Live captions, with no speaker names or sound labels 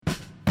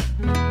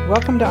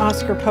Welcome to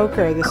Oscar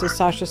Poker. This is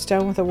Sasha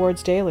Stone with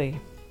Awards Daily.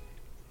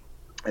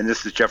 And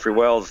this is Jeffrey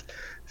Wells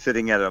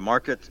sitting at a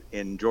market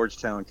in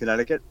Georgetown,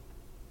 Connecticut.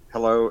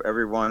 Hello,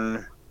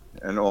 everyone,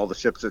 and all the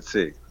ships at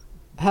sea.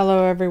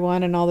 Hello,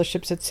 everyone, and all the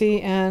ships at sea.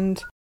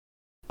 And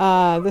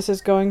this is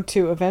going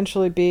to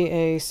eventually be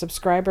a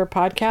subscriber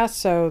podcast.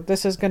 So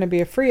this is going to be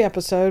a free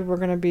episode. We're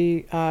going to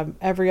be,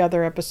 every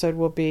other episode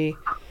will be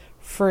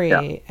free.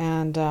 Yeah.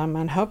 And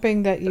I'm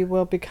hoping that you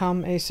will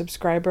become a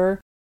subscriber.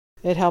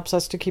 It helps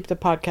us to keep the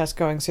podcast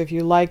going. So if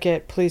you like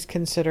it, please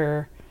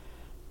consider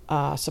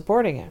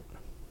supporting it.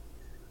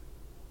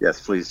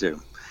 Yes, please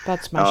do.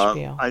 That's my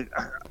spiel.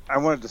 I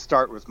wanted to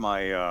start with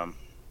my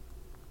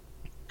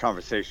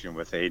conversation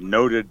with a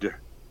noted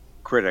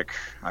critic.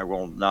 I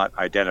will not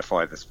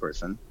identify this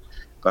person,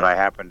 but I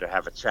happened to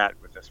have a chat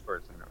with this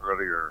person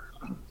earlier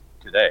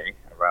today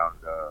around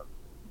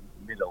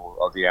middle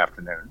of the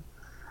afternoon.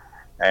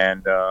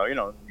 And,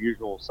 the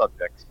usual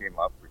subjects came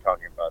up. We're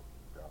talking about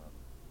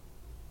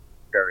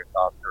various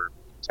Oscar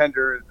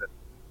contenders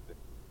and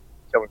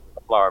Killers of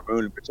the Flower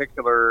Moon in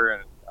particular.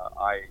 And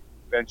I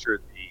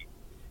ventured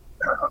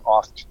the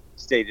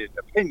oft-stated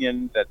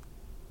opinion that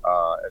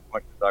as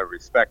much as I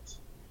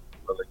respect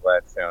Lily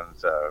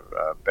Gladstone's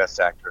Best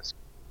Actress,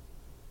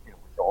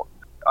 will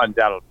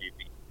undoubtedly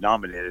be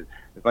nominated,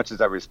 as much as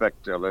I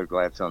respect Lily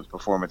Gladstone's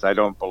performance, I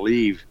don't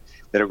believe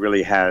that it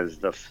really has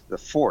the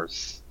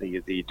force,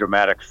 the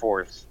dramatic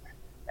force,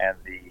 and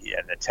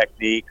the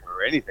technique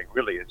or anything.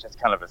 Really, it's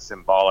just kind of a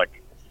symbolic,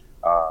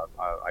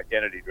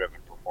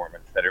 identity-driven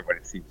performance that everybody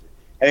seems to.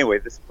 Anyway,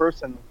 this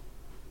person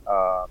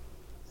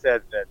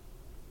said that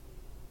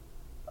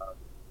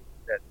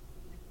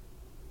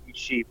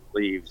she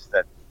believes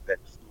that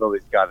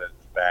Lily's got it in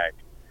the bag.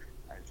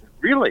 I said,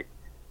 really?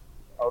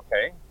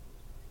 Okay.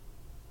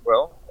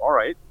 Well, all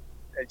right.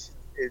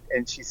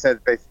 And she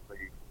said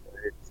basically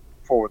it's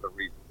for the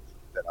reasons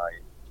that I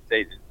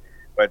stated.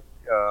 But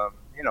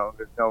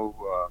there's no,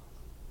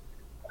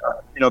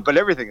 but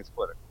everything is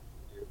political.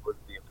 It was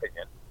the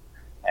opinion,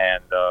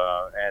 and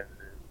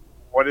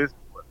what is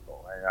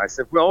political? And I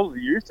said, well, there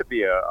used to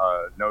be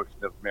a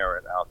notion of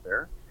merit out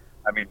there.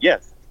 I mean,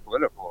 yes, it's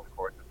political, of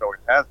course. It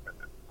always has been,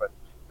 but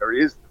there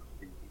is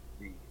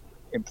the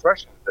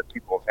impressions that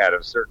people have had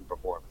of certain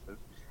performances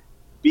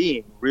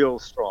being real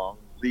strong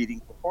leading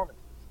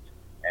performances,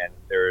 and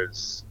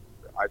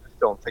I just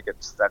don't think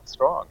it's that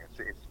strong.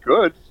 It's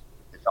good,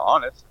 it's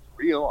honest, it's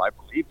real. I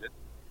believed it,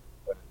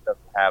 but it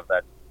doesn't have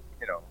that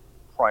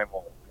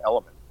primal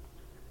element,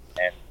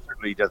 and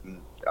certainly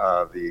doesn't.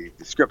 The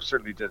script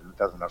certainly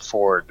doesn't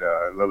afford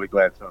Lily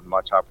Gladstone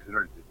much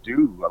opportunity to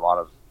do a lot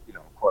of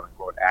quote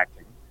unquote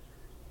acting.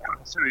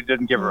 It certainly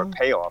didn't give her a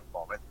payoff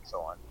moment and so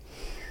on.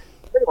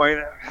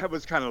 Anyway, that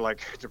was kind of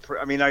like,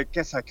 I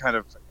guess I kind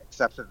of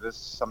accepted this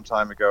some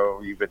time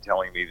ago. You've been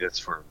telling me this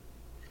for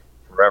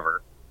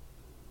forever,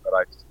 but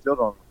I still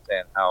don't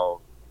understand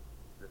how,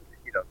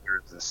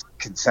 there's this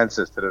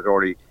consensus that had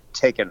already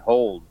taken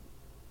hold,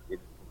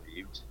 it's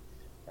believed.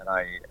 And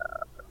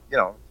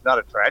it's not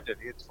a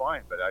tragedy, it's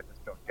fine, but I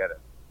just don't get it.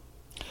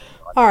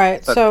 All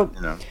right,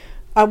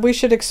 we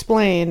should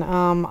explain.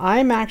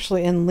 I'm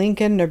actually in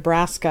Lincoln,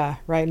 Nebraska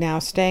right now,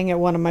 staying at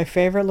one of my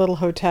favorite little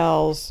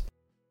hotels,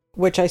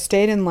 which I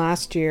stayed in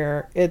last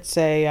year. It's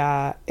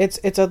I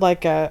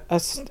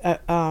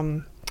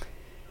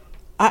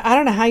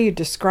don't know how you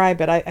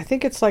describe it. I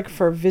think it's like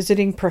for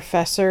visiting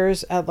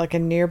professors at like a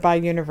nearby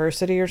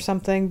university or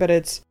something,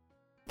 but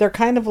they're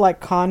kind of like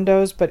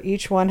condos, but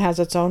each one has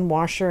its own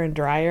washer and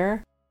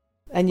dryer,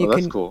 and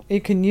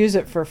you can use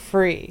it for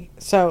free.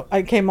 So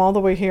I came all the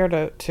way here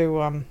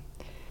to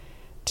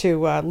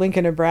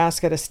Lincoln,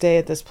 Nebraska to stay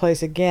at this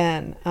place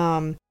again.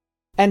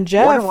 And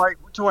Jeff, what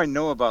do I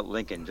know about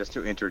Lincoln? Just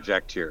to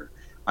interject here,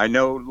 I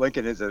know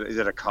Lincoln is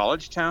it a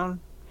college town?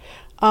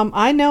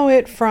 I know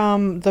it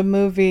from the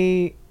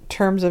movie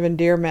Terms of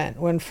Endearment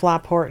when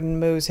Flap Horton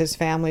moves his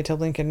family to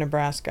Lincoln,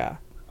 Nebraska.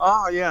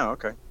 Oh yeah,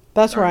 okay.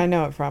 That's where I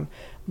know it from.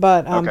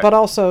 But but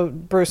also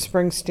Bruce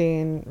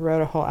Springsteen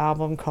wrote a whole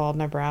album called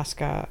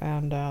Nebraska,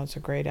 and it's a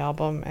great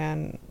album.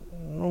 And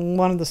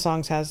one of the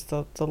songs has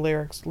the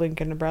lyrics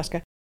Lincoln,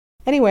 Nebraska.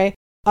 Anyway,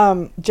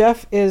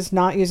 Jeff is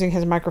not using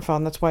his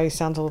microphone. That's why he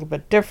sounds a little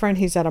bit different.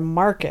 He's at a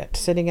market,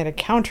 sitting at a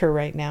counter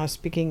right now,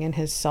 speaking in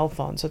his cell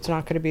phone. So it's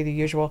not going to be the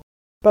usual.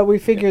 But we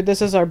figured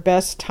this is our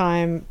best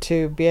time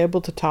to be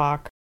able to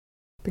talk,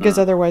 because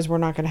otherwise we're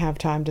not going to have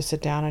time to sit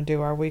down and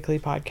do our weekly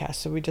podcast.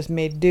 So we just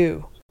made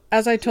do.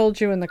 As I told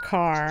you in the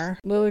car,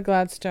 Lily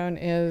Gladstone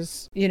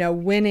is,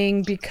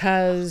 winning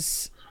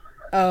because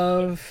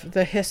of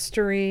the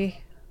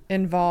history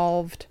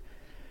involved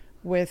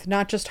with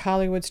not just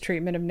Hollywood's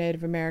treatment of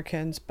Native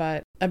Americans,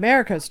 but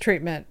America's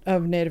treatment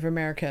of Native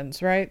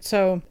Americans, right?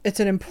 So it's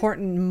an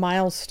important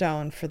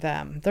milestone for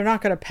them. They're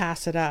not going to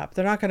pass it up.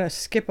 They're not going to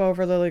skip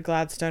over Lily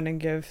Gladstone and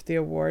give the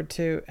award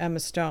to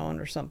Emma Stone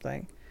or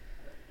something.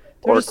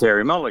 Or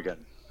Carey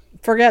Mulligan.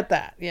 Forget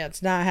that. Yeah,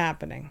 it's not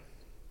happening.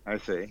 I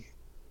see.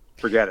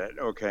 Forget it.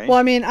 Okay.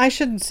 Well, I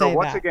shouldn't say that. So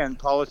once again,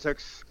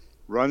 politics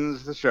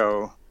runs the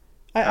show.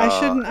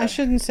 I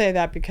shouldn't say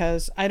that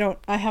because I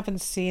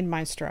haven't seen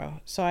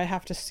Maestro, so I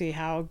have to see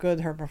how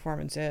good her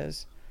performance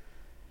is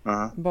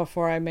uh,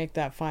 before I make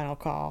that final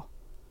call.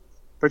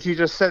 but you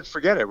just said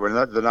forget it.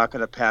 They're not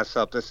going to pass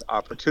up this Well,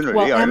 opportunity.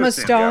 I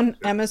understand the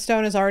opportunity. Emma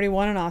Stone has already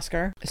won an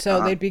Oscar, so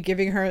Uh-huh. they'd be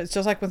giving her. It's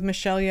just like with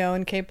Michelle Yeoh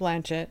and Kate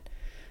Blanchett.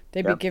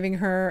 They'd be Yep. giving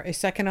her a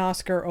second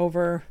Oscar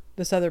over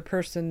this other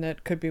person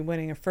that could be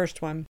winning a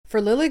first one. For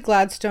Lily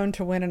Gladstone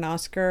to win an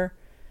Oscar,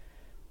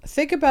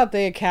 think about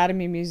the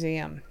Academy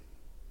Museum.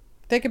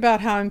 Think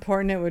about how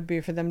important it would be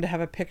for them to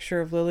have a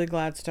picture of Lily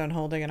Gladstone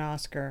holding an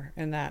Oscar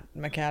in that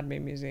Academy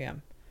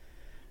Museum.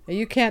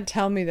 You can't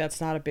tell me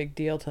that's not a big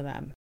deal to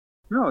them.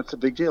 No, it's a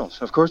big deal.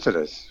 Of course it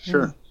is. Mm.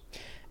 Sure.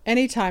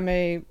 Anytime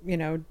they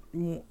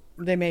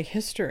make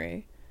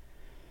history.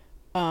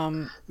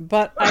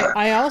 But I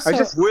I also,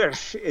 just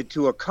wish it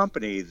to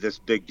accompany this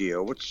big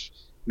deal, which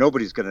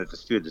nobody's going to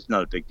dispute. It's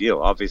not a big deal.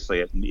 Obviously,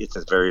 it's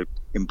a very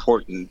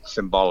important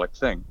symbolic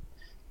thing.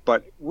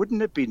 But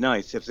wouldn't it be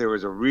nice if there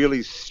was a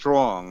really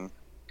strong,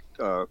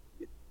 uh,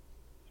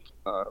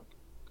 uh,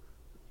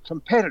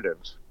 competitive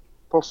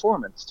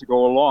performance to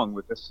go along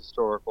with this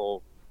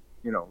historical,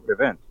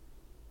 event?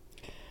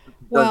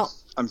 well,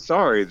 Because I'm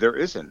sorry, there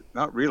isn't.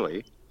 Not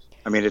really.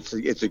 I mean, it's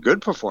a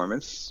good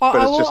performance, but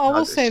it's just I will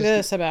not. It's say just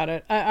this about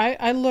it.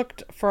 I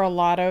looked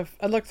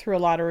I looked through a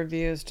lot of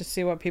reviews to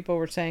see what people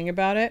were saying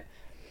about it,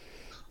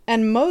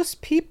 and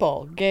most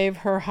people gave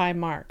her high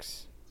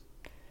marks.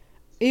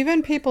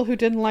 Even people who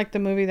didn't like the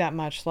movie that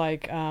much,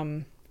 like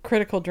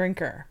Critical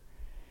Drinker,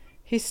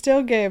 he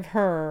still gave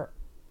her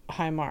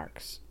high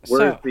marks.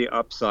 where's So, the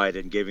upside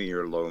in giving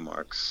her low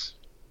marks?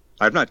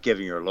 I'm not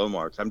giving her low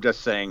marks. I'm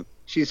just saying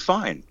she's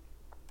fine.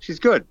 She's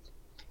good.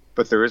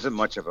 But there isn't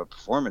much of a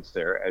performance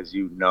there, as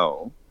you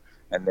know,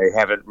 and they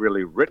haven't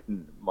really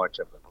written much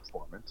of the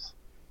performance.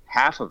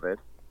 Half of it,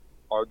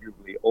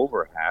 arguably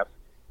over half,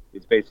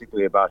 is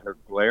basically about her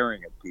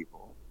glaring at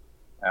people.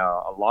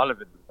 A lot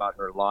of it is about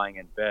her lying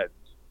in bed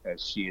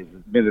as she is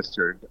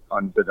administered,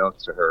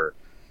 unbeknownst to her,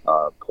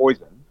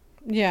 poison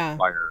yeah.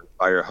 by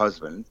her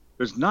husband.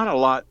 There's not a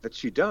lot that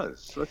she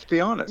does. Let's be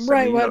honest. I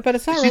Right, mean, but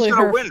it's if not she's really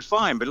going to her. win,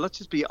 fine. But let's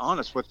just be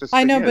honest what this I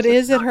thing know, but is.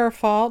 It's is it not. her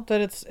fault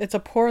that it's a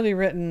poorly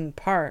written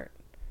part?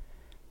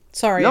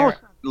 Sorry, No, Eric.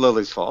 it's not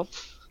Lily's fault.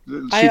 She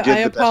I did the best she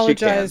can.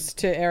 apologize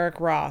to Eric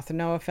Roth.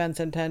 No offense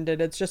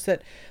intended. It's just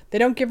that they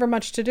don't give her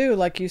much to do.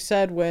 Like you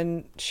said,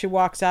 when she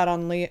walks out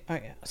on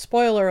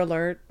spoiler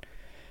alert,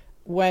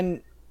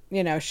 when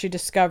she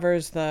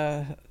discovers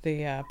the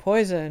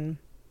poison,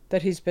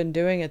 that he's been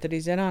doing it, that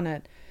he's in on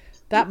it.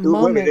 That Wait,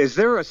 moment, is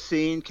there a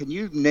scene? Can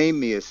you name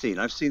me a scene?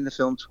 I've seen the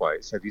film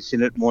twice. Have you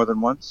seen it more than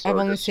once I've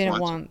or only just seen it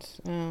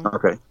once? once.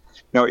 Okay.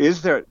 Now,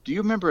 do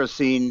you remember a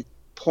scene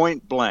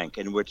point blank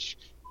in which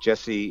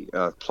Jesse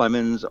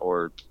Plemons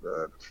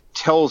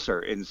tells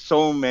her in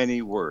so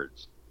many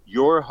words,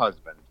 your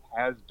husband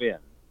has been,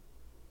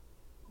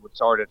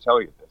 sorry to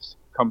tell you this,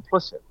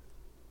 complicit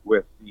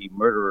with the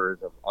murderers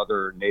of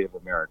other Native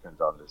Americans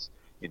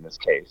in this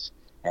case,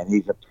 and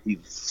he's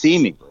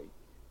seemingly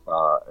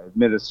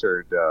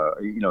administered.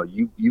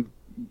 You.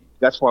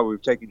 That's why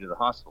we've taken you to the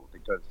hospital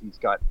because he's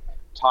got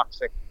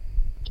toxic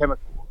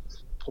chemicals,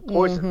 Mm-hmm.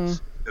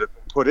 poisons that have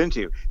been put into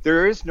you.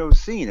 There is no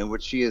scene in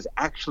which she is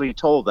actually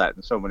told that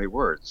in so many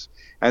words,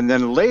 and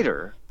then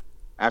later,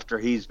 after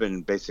he's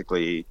been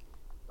basically,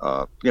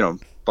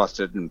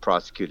 busted and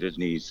prosecuted,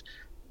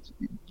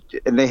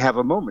 and they have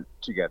a moment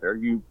together.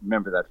 You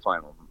remember that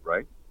final,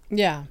 right?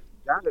 Yeah.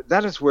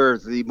 That is where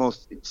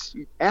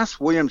ask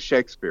William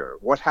Shakespeare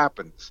what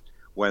happens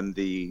when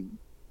the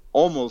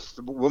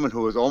woman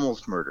who was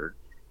almost murdered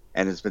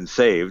and has been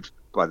saved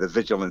by the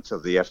vigilance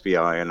of the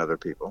FBI and other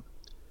people.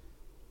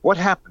 What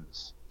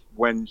happens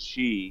when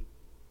she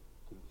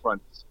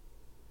confronts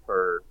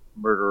her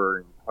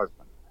murdering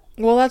husband?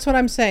 Well, that's what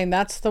I'm saying.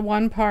 That's the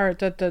one part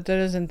that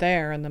isn't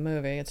there in the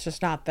movie. It's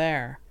just not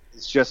there.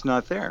 It's just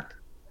not there.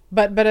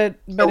 But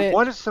So it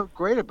what is so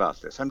great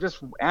about this? I'm just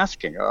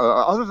asking.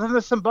 Other than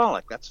the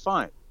symbolic, that's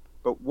fine.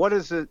 But what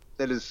is it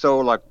that is so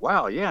like,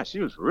 wow, yeah, she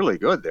was really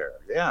good there.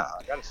 Yeah,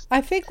 I gotta. I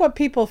think what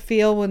people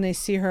feel when they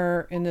see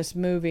her in this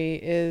movie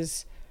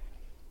is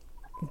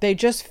they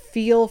just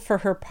feel for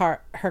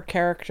her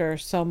character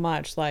so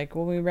much. Like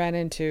when we ran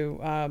into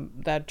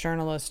that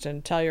journalist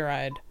in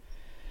Telluride,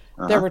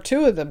 there Uh-huh. were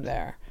two of them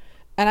there,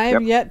 and I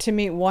have Yep. yet to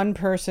meet one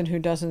person who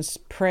doesn't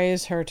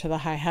praise her to the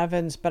high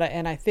heavens.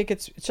 And I think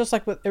it's just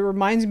like it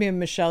reminds me of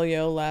Michelle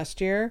Yeoh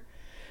last year.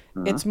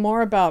 Uh-huh. It's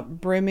more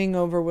about brimming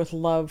over with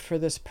love for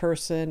this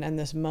person and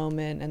this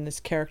moment and this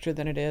character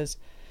than it is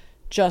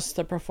just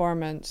the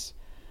performance.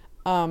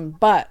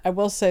 But I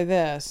will say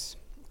this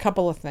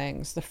couple of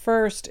things. The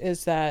first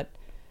is that,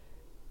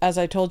 as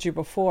I told you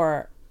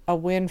before, a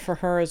win for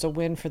her is a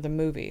win for the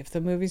movie. If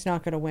the movie's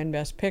not going to win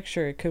Best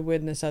Picture, it could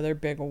win this other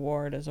big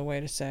award as a way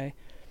to say,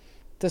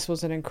 this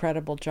was an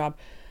incredible job.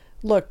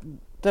 Look,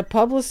 the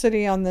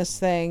publicity on this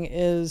thing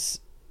is,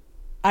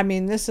 I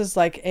mean, this is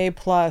like A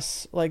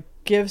plus. Like,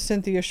 give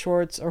Cynthia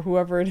Schwartz or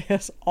whoever it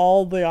is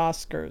all the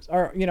Oscars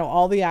or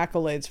all the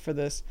accolades for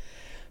this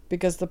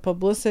because the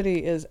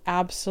publicity is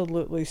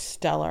absolutely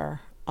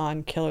stellar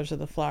on Killers of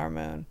the Flower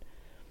Moon.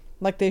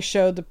 Like they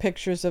showed the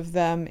pictures of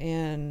them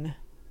in,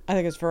 I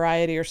think it's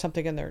Variety or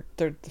something, and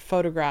they're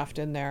photographed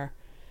in their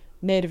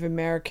Native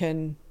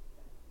American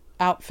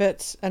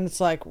outfits, and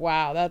it's like,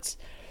 wow, that's.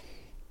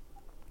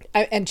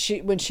 And she,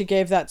 when she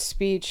gave that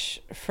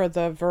speech for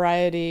the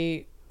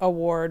Variety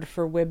Award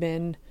for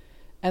women,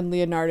 and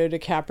Leonardo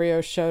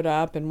DiCaprio showed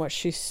up, and what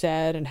she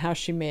said and how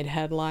she made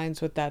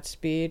headlines with that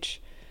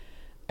speech.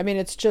 I mean,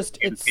 it's just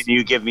it's. Can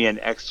you give me an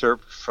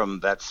excerpt from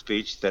that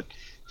speech that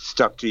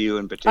stuck to you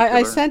in I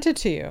particular? sent it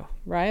to you,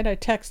 right? I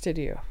texted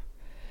you.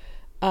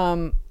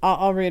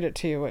 I'll read it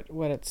to you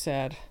what it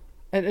said.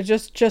 And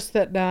just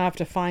that now I have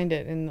to find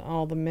it in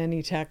all the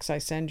many texts I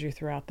send you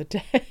throughout the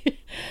day.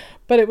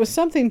 But it was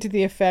something to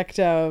the effect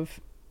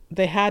of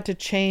they had to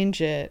change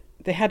it.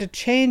 They had to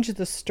change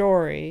the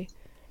story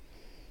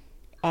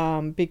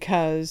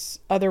because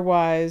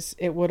otherwise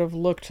it would have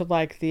looked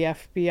like the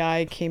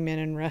FBI came in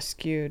and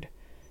rescued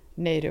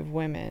Native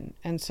women,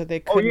 and so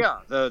they Oh couldn't. yeah,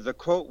 the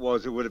quote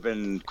was it would have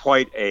been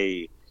quite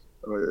a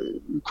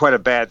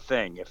bad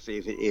thing if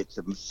it's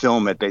a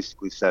film that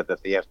basically said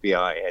that the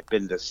FBI had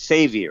been the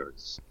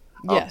saviors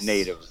of Yes.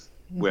 Native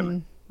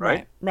women, right?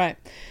 Right, right.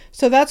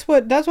 So that's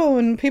what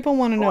when people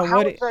want to Well, know how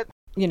what is that?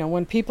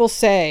 when people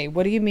say,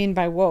 "What do you mean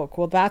by woke?"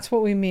 Well, that's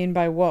what we mean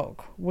by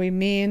woke. We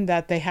mean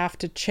that they have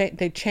to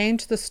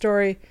change the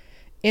story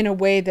in a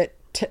way that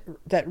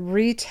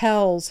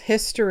retells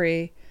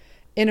history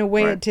in a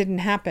way Right. it didn't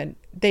happen.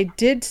 They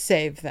did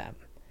save them.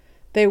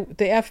 The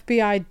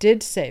FBI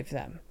did save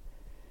them.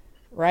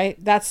 Right?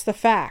 That's the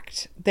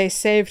fact. They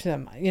saved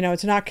them.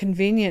 It's not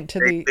convenient to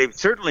the. They've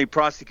certainly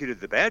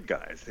prosecuted the bad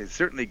guys. They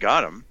certainly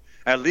got them,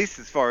 at least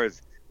as far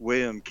as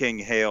William King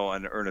Hale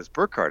and Ernest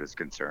Burkhart is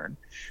concerned.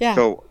 Yeah.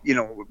 So,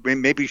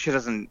 maybe she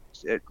doesn't,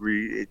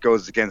 it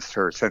goes against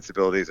her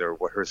sensibilities or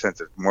what her sense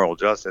of moral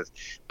justice,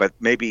 but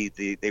maybe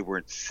they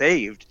weren't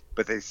saved,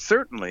 but they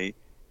certainly,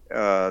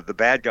 the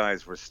bad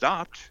guys were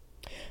stopped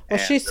Well, and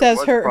she there says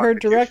was her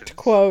direct prosecutions.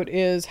 quote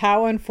is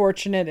how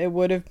unfortunate it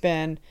would have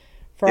been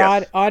for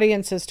Yes,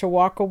 audiences to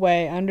walk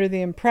away under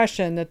the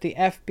impression that the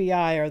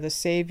FBI are the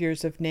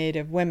saviors of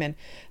Native women.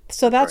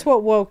 So that's that's right.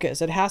 what woke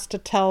is. It has to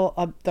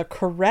tell the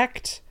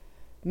correct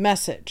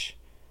message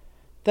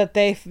that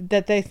they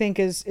think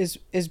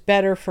is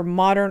better for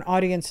modern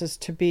audiences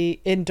to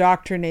be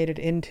indoctrinated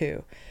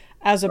into,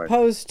 as Right.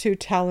 opposed to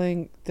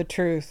telling the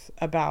truth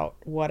about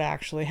what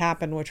actually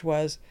happened, which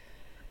was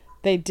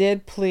they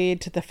did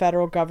plead to the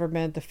federal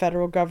government. The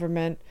federal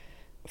government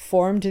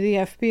formed the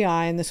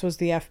FBI, and this was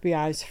the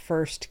FBI's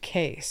first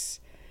case.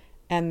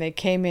 And they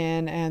came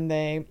in and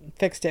they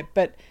fixed it.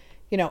 But,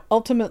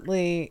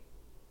 ultimately,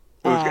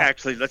 It was uh,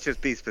 actually, let's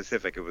just be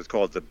specific. It was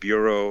called the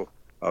Bureau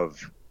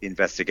of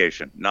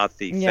Investigation, not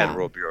the yeah.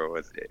 Federal Bureau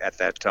at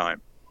that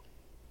time,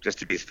 just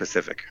to be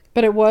specific.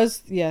 But it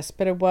was, yes,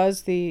 but it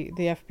was the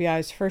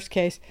FBI's first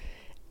case.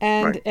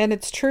 And Right. and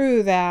it's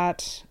true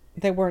that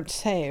they weren't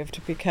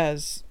saved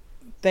because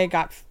they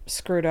got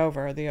screwed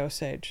over, the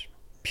Osage,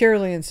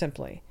 purely and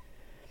simply.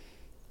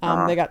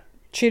 Uh-huh. They got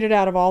cheated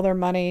out of all their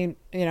money.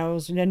 It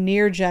was a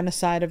near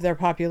genocide of their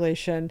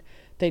population.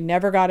 They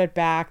never got it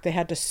back. They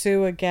had to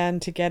sue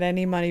again to get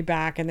any money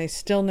back, and they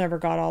still never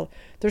got all.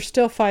 They're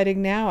still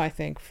fighting now, I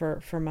think,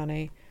 for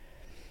money.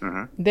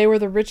 Uh-huh. They were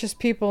the richest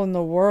people in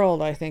the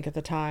world, I think, at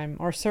the time,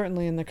 or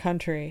certainly in the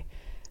country,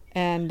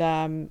 and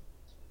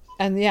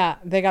yeah,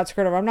 they got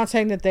screwed over. I'm not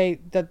saying that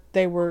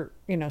they were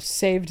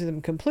saved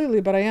them completely,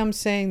 but I am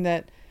saying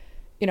that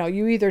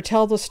you either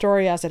tell the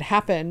story as it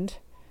happened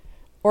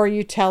or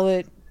you tell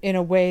it in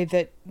a way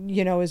that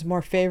is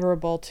more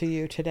favorable to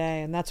you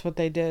today, and that's what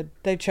they did.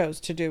 They chose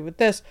to do with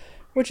this,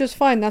 which is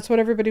fine. That's what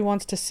everybody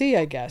wants to see,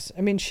 I guess.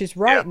 I mean, she's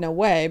Yeah. right in a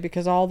way,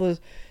 because all the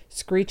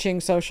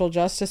screeching social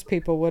justice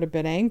people would have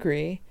been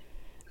angry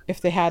if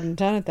they hadn't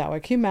done it that way.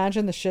 Can you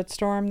imagine the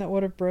shitstorm that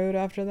would have brewed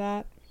after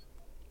that?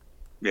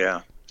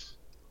 Yeah.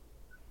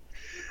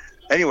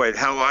 Anyway,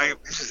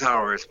 this is how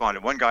I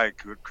responded. One guy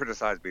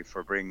criticized me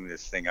for bringing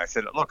this thing. I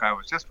said, "Look, I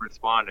was just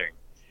responding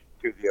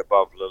to the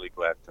above Lily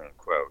Gladstone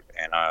quote,"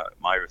 and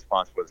my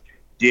response was,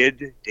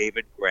 "Did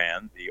David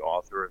Grann, the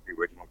author of the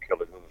original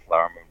Killers of the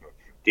Flower Moon book,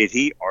 did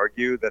he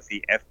argue that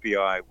the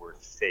FBI were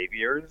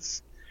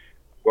saviors?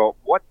 Well,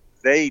 what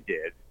they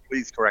did,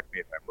 please correct me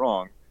if I'm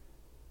wrong,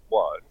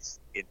 was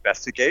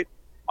investigate,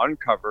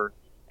 uncover,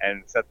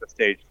 and set the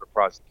stage for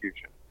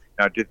prosecution.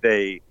 Now,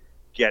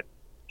 get?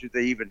 Did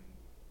they even,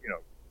 you know,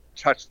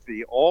 touch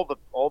all the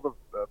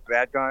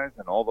bad guys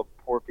and all the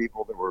poor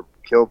people that were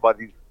killed by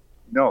these?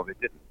 No, they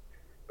didn't.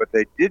 But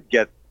they did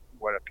get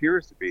what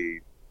appears to be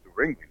the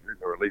ringleaders,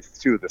 or at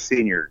least two of the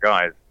senior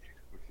guys,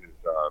 which is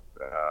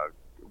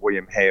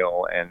William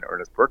Hale and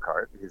Ernest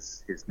Burkhart,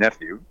 his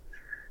nephew,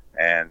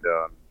 and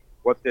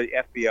what the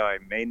FBI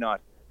may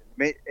not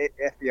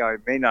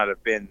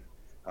have been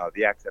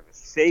the acts of a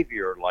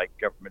savior like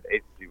government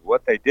agency.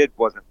 What they did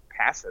wasn't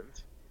passive.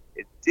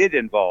 It did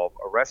involve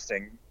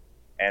arresting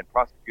and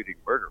prosecuting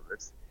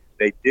murderers.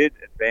 They did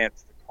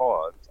advance the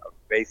cause of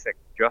basic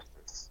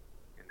justice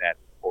in that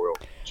oil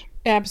age.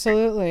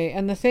 Absolutely.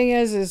 And the thing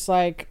is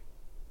like,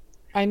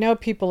 I know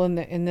people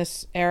in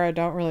this era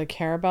don't really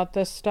care about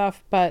this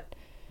stuff, but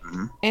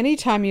Hmm.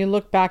 anytime you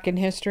look back in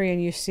history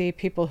and you see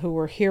people who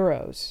were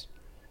heroes,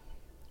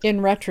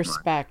 in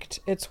Right. retrospect,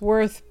 it's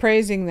worth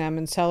praising them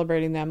and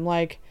celebrating them.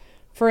 Like,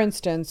 for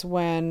instance,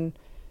 when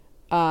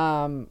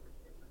um,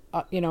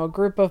 a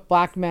group of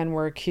black men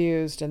were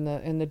accused in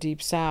the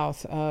deep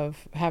south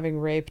of having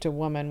raped a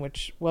woman,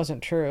 which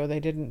wasn't true. They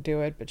didn't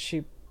do it, but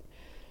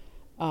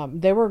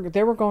they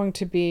were going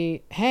to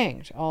be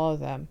hanged, all of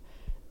them.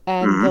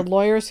 And the Hmm.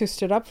 lawyers who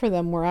stood up for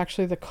them were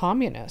actually the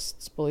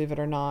communists, believe it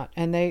or not.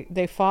 And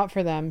they fought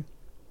for them,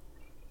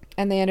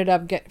 and they ended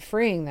up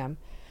freeing them.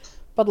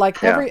 But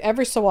like Yeah.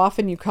 every so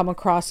often, you come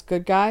across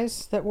good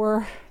guys that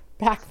were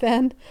back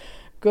then,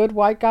 good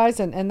white guys,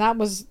 and that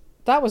was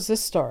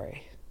this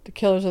story, the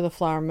Killers of the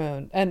Flower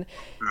Moon, and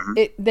Hmm.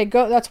 it they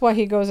go. That's why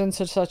he goes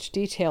into such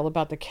detail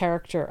about the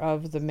character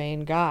of the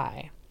main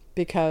guy,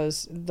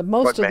 because the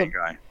most What of main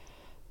guy?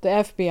 the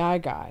FBI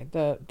guy,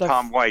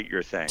 Tom White,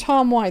 you're saying?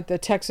 Tom White, the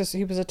Texas,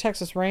 he was a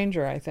Texas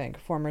Ranger, I think,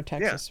 former Yeah,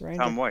 Texas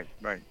Ranger. Tom White.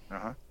 Right. Uh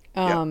huh.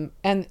 Yeah.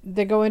 And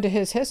they go into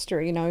his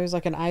history. You know, he was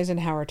like an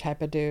Eisenhower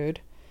type of dude,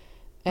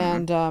 Hmm.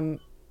 and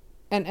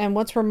and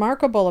what's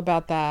remarkable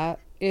about that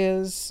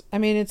is, I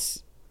mean,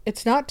 it's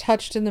not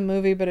touched in the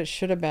movie, but it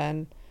should have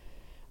been,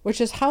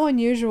 which is how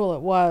unusual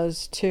it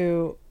was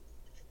to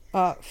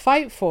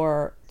fight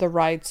for the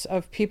rights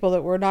of people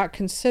that were not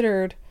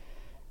considered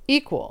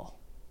equal,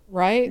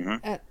 right? Hmm.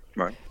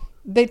 Right.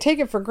 They take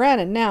it for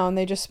granted now, and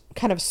they just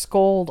kind of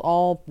scold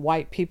all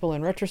white people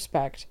in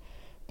retrospect.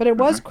 But it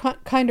was Hmm.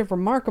 kind of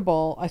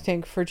remarkable, I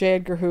think, for J.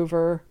 Edgar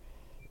Hoover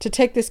to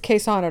take this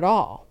case on at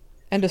all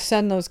and to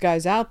send those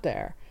guys out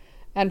there.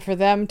 And for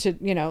them to,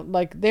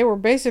 like they were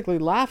basically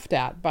laughed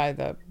at by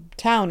the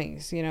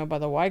townies, by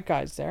the white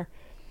guys there.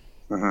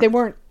 Hmm. They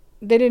weren't,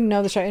 they didn't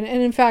know the show. And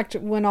in fact,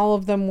 when all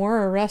of them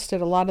were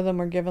arrested, a lot of them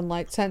were given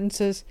light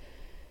sentences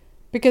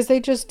because they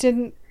just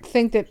didn't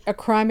think that a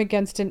crime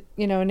against a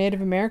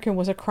Native American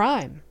was a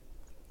crime.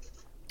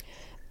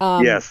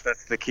 Um, Yes,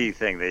 that's the key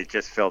thing. They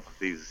just felt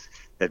that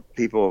that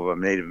people of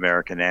Native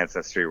American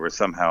ancestry were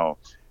somehow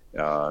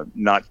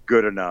not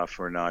good enough,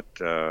 or not,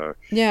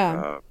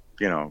 yeah. uh,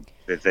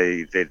 that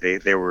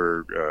they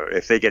were,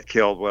 if they get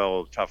killed,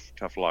 well, tough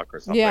luck or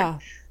something. Yeah.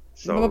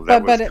 So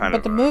that was kind But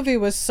of the a, movie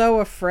was so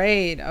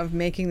afraid of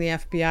making the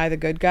FBI the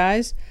good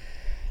guys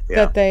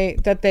yeah.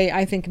 that they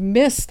I think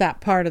miss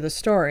that part of the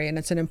story, and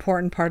it's an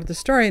important part of the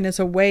story, and it's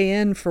a way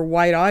in for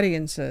white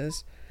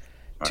audiences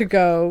to Right.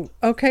 go,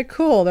 okay,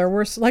 cool. There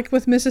were, like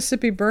with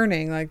Mississippi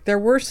Burning, like there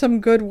were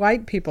some good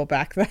white people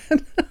back then,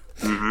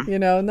 Hmm.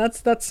 and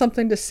that's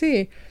something to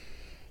see.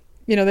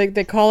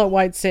 They call it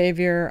white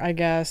savior, I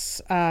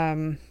guess,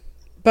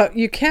 but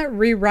you can't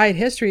rewrite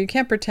history. You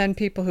can't pretend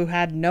people who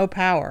had no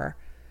power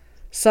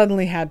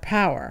suddenly had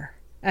power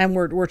and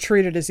were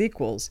treated as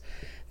equals.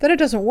 Then it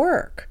doesn't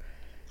work.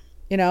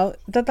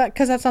 That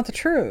because that's not the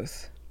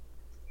truth.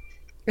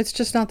 It's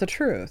just not the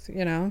truth.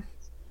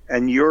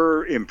 And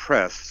you're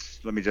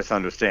impressed. Let me just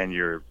understand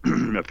your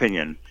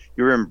opinion.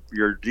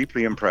 You're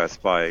deeply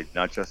impressed by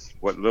not just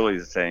what Lily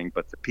is saying,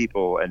 but the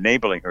people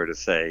enabling her to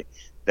say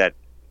that,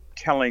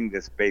 telling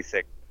this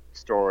basic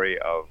story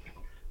of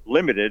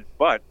limited,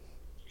 but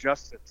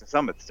just to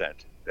some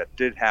extent, that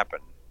did happen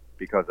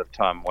because of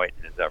Tom White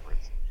and his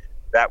efforts.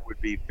 That would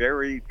be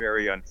very,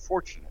 very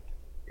unfortunate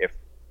if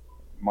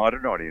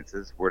modern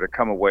audiences were to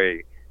come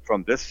away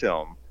from this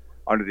film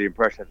under the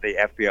impression that the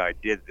FBI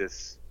did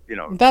this,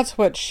 That's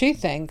what she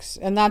thinks,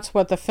 and that's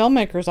what the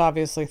filmmakers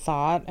obviously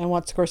thought, and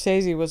what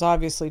Scorsese was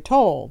obviously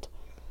told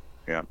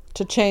yeah,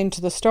 to change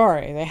the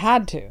story. They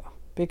had to, right,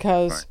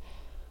 because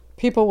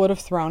people would have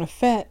thrown a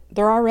fit.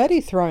 They're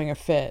already throwing a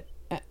fit,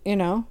 you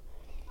know.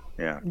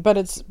 yeah, But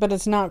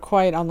it's not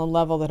quite on the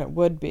level that it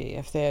would be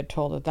if they had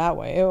told it that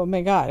way. Oh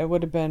my God, it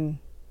would have been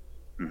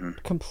hmm,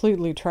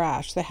 completely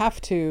trash. They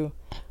have to,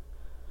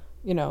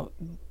 you know,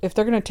 if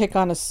they're going to take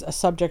on a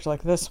subject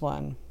like this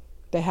one,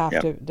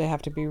 yeah, they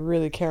have to be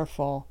really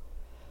careful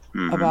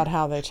hmm, about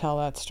how they tell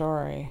that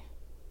story.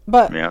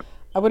 But yeah.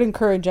 I would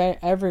encourage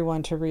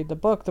everyone to read the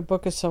book. The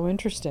book is so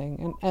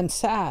interesting and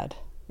sad,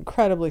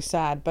 incredibly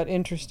sad, but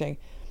interesting.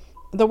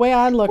 The way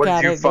I look What did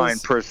at you it find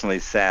is, personally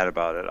sad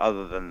about it,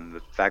 other than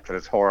the fact that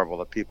it's horrible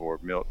that people were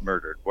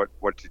murdered?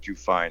 What did you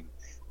find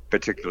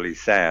particularly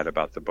sad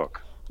about the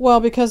book? well,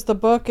 because the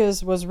book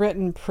was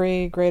written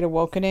pre Great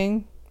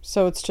Awakening,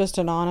 so it's just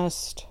an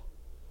honest.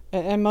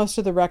 And most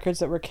of the records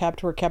that were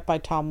kept by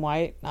Tom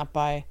White, not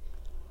by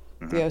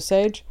the Hmm.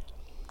 Osage.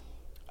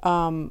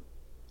 Um,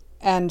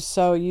 and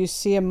so you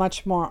see a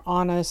much more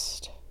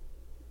honest.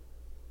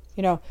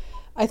 You know,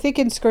 I think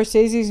in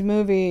Scorsese's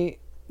movie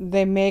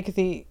they make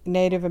the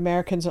Native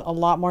Americans a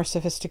lot more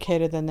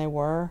sophisticated than they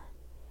were,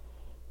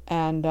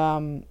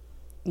 and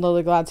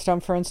Lily Gladstone,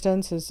 for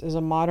instance, is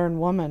a modern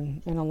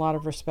woman in a lot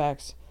of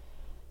respects,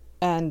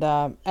 and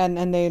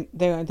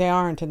they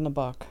aren't in the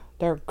book.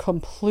 They're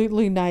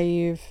completely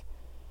naive,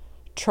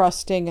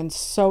 trusting, and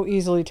so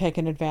easily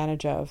taken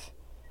advantage of.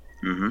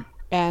 Hmm.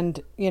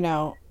 And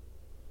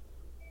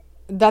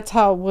that's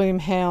how William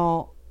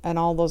Hale and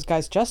all those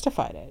guys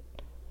justified it,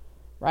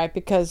 right?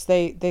 Because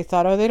they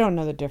thought, oh, they don't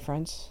know the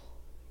difference,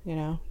 they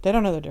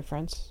don't know the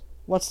difference.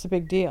 What's the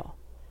big deal?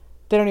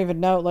 They don't even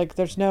know, like,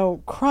 there's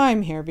no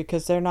crime here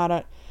because they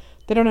don't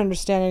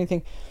understand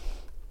anything.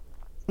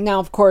 Now,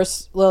 of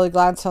course, Lily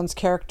Gladstone's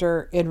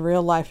character in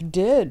real life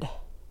did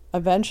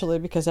eventually,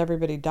 because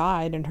everybody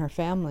died in her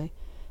family,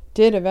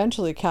 did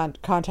eventually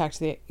contact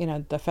the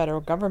federal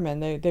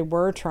government. They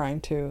were trying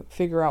to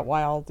figure out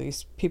why all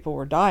these people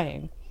were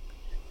dying.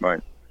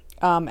 Right.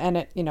 And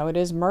it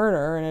is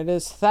murder and it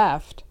is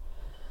theft.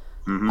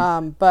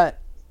 Mm-hmm. But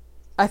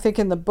I think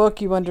in the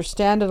book you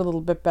understand it a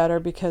little bit better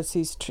because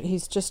he's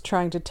just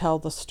trying to tell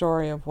the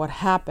story of what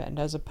happened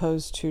as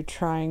opposed to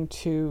trying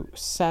to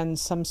send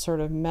some sort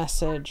of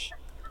message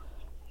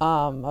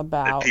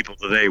about the people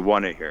that they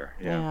want to hear.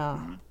 Yeah. Yeah.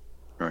 Mm-hmm.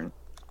 Right.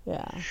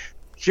 Yeah.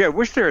 Gee, I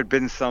wish there had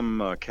been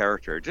some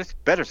character, just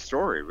better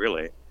story,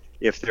 really,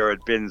 if there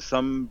had been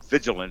some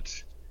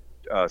vigilant,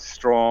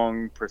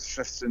 strong,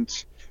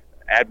 persistent,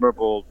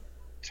 admirable,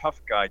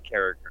 tough guy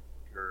character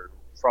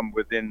from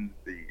within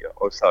the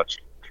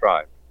Osage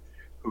tribe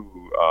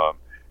who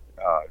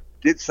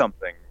did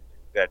something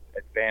that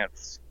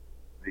advanced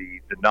the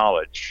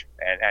knowledge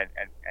and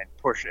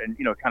push and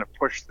kind of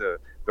push the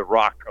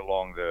rock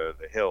along the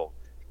hill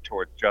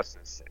towards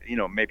justice.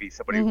 Maybe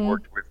somebody who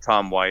worked with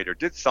Tom White or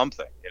did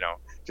something.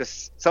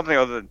 Just something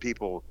other than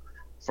people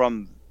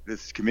from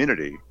this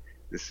community,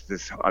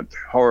 this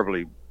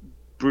horribly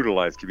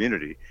brutalized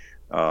community.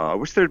 I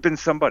wish there had been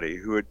somebody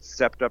who had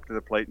stepped up to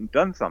the plate and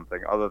done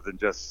something other than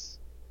just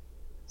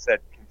said,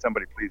 "Can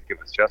somebody please give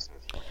us justice?"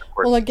 Of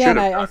course, Well, again, should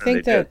have I done, think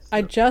and they that did, so.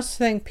 I just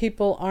think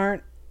people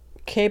aren't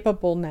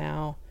capable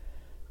now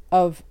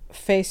of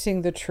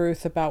facing the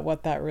truth about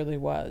what that really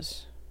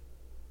was,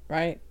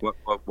 right? What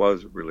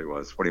really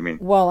was? What do you mean?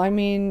 Well, I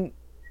mean,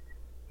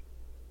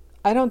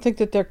 I don't think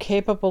that they're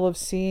capable of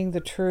seeing the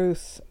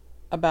truth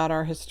about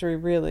our history,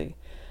 really.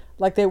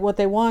 Like, what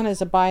they want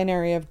is a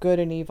binary of good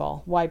and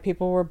evil. White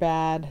people were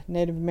bad,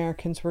 Native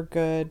Americans were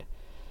good,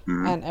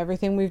 Mm-hmm. and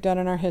everything we've done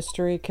in our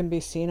history can be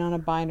seen on a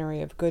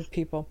binary of good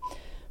people.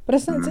 But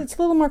it's Mm-hmm. it's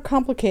a little more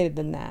complicated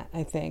than that,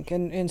 I think,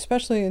 and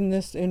especially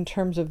in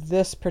terms of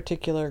this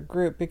particular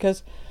group,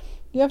 because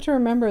you have to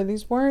remember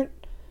these weren't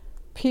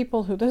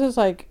people who, this is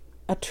like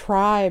a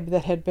tribe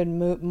that had been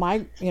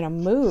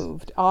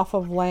moved off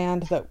of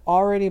land that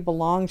already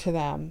belonged to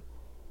them,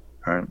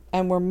 Right.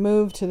 and were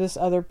moved to this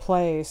other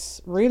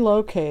place,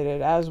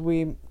 relocated as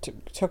we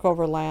took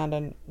over land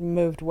and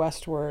moved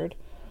westward.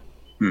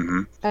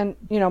 Mm-hmm. And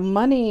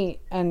money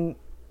and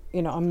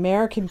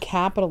American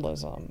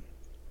capitalism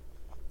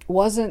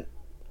wasn't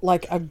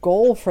like a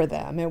goal for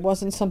them. It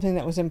wasn't something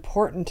that was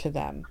important to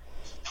them.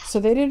 So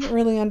they didn't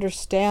really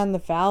understand the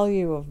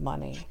value of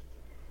money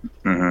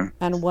Mm-hmm.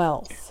 and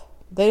wealth.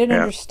 They didn't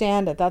Yeah.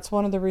 understand it. That's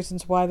one of the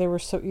reasons why they were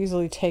so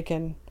easily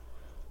taken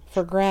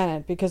for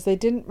granted, because they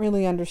didn't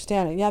really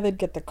understand it. Yeah, they'd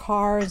get the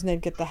cars and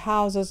they'd get the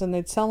houses and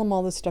they'd sell them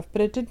all this stuff,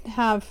 but it didn't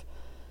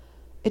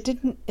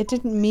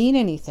mean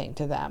anything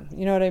to them.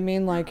 You know what I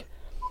mean? Like,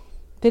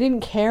 they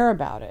didn't care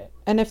about it.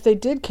 And if they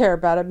did care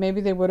about it, maybe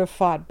they would have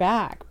fought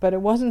back. But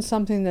it wasn't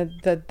something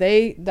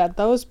that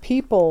those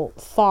people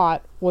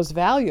thought was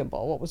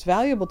valuable. What was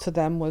valuable to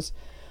them was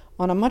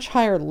on a much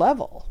higher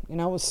level. It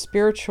was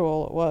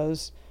spiritual. It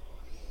was,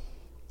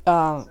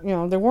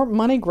 they weren't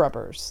money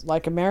grubbers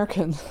like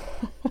Americans.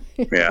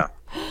 Yeah.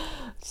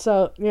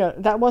 So,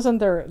 that wasn't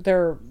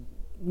their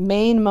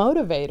main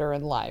motivator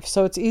in life.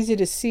 So it's easy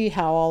to see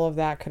how all of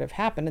that could have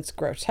happened. It's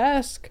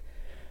grotesque,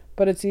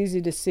 but it's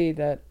easy to see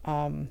that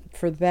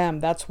for them,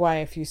 that's why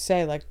if you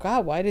say, like,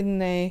 God, why didn't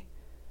they,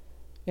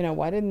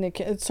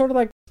 it's sort of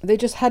like they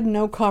just had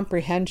no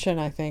comprehension,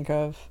 I think,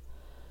 of.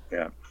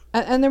 Yeah.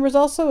 And there was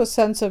also a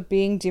sense of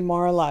being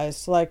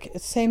demoralized. Like,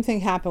 same thing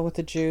happened with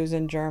the Jews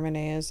in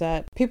Germany, is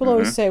that people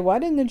always say, why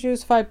didn't the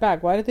Jews fight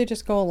back? Why did they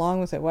just go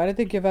along with it? Why did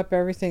they give up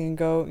everything and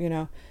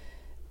go,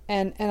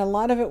 And a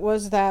lot of it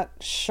was that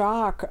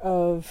shock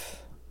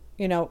of,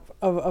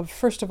 of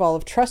first of all,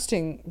 of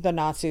trusting the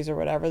Nazis or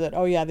whatever, that,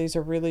 oh yeah, these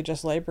are really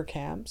just labor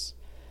camps.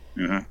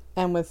 Mm-hmm.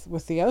 And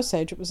with the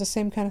Osage, it was the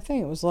same kind of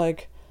thing. It was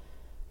like,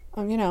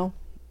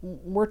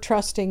 we're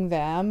trusting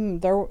them.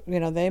 They're,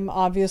 they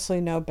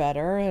obviously know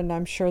better, and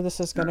I'm sure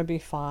this is going to be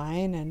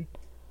fine. And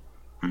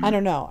I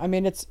don't know. I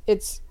mean,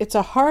 it's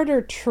a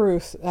harder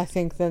truth, I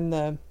think, than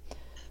the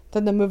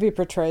movie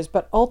portrays.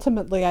 But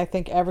ultimately, I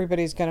think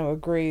everybody's going to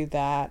agree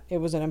that it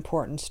was an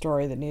important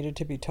story that needed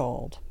to be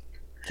told.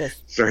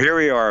 So here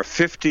we are,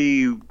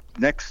 50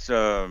 next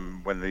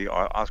when the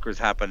Oscars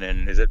happen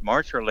in, is it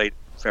March or late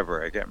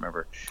February? I can't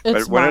remember.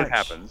 It's but when March. it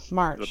happens,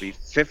 March. It'll be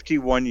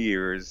 51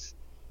 years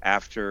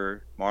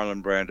after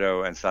Marlon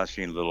Brando and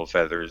Sacheen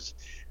Littlefeather's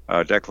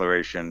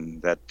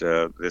declaration that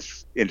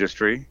this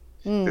industry,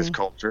 this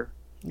culture,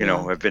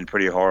 have been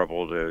pretty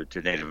horrible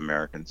to Native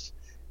Americans.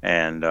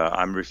 And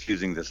I'm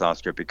refusing this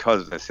Oscar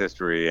because of this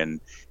history and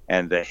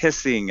the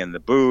hissing and the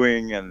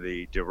booing and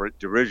the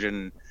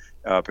derision,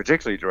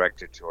 particularly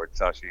directed towards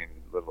Sacheen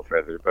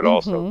Littlefeather, but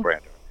also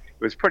Brando.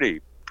 It was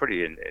pretty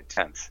pretty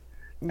intense.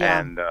 Yeah.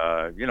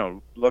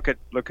 And look at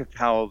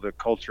how the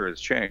culture has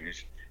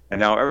changed, and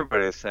now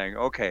everybody is saying,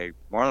 okay,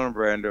 Marlon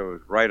Brando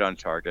is right on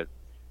target.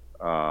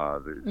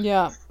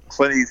 Yeah.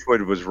 Clint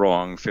Eastwood was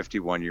wrong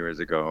 51 years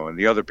ago, and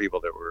the other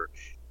people that were,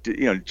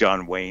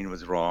 John Wayne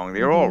was wrong.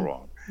 They were all Mhm.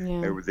 wrong.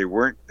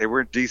 Yeah. They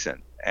weren't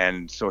decent,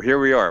 and so here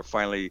we are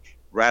finally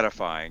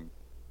ratifying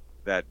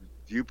that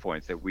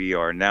viewpoint that we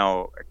are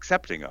now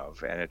accepting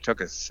of, and it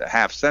took us a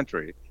half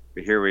century,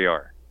 but here we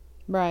are.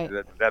 Right.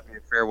 Would that be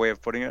a fair way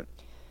of putting it?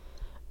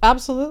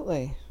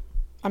 Absolutely.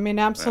 I mean,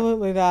 Yeah,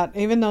 absolutely that.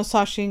 Even though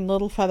Sacheen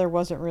Littlefeather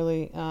wasn't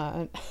really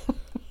a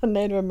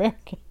Native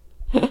American.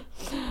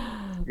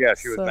 yeah,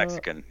 she was So,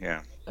 Mexican.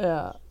 Yeah,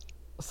 yeah.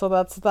 So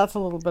that's a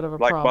little bit of a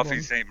like Buffy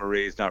problem. St.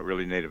 Marie is not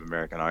really Native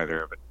American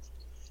either, but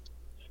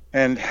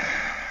and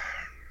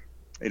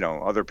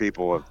other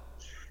people have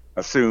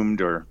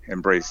assumed or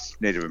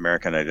embraced Native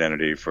American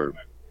identity for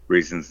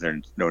reasons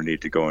there's no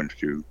need to go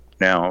into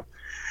now.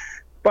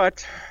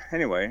 But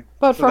anyway,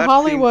 But so for that seems to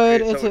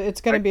Hollywood, be it's so.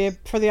 it's going to be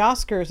for the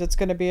Oscars. It's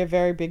going to be a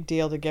very big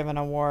deal to give an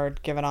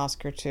award, give an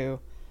Oscar to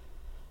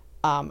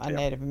a Yeah,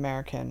 Native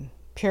American.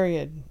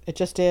 Period. It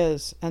just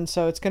is, and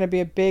so it's going to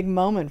be a big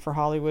moment for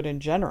Hollywood in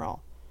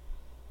general,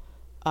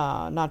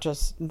 not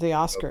just the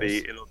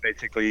Oscars. it'll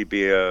basically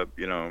be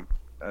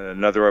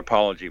another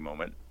apology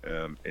moment,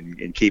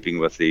 in keeping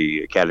with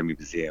the Academy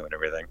Museum and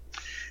everything.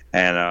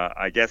 And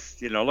I guess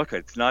look,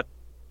 it's not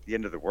the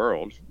end of the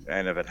world,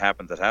 and if it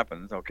happens, it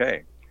happens.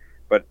 Okay,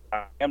 but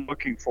I am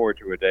looking forward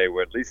to a day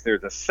where at least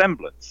there's a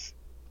semblance,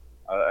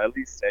 at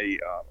least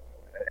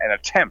an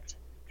attempt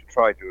to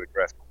try to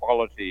address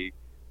quality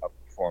of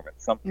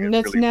performance, something And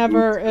that's really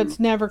moved it's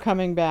through. never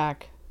coming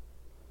back.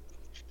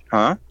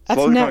 Huh? That's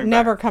Slowly coming back.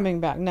 never coming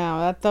back.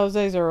 No, those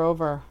days are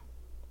over.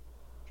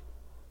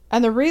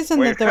 And the reason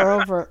Wait, that they're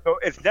over, so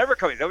it's never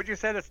coming. Is that what you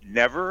said? It's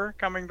never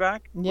coming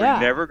back. We're yeah,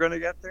 never going to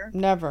get there.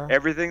 never.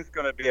 Everything's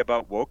going to be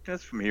about wokeness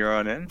from here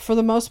on in. For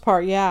the most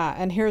part, yeah.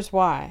 And here's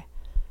why: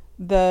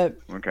 the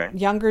Okay.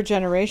 younger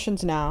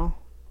generations now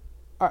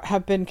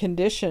have been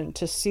conditioned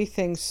to see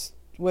things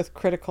with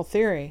critical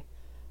theory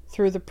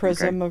through the Okay.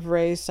 prism of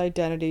race,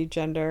 identity,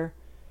 gender,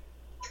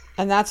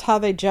 and that's how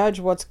they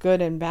judge what's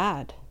good and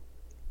bad,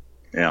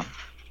 Yeah.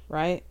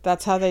 right?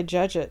 That's how they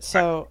judge it.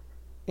 So,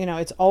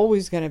 it's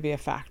always going to be a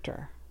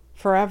factor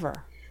forever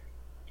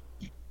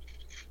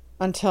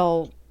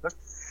until, It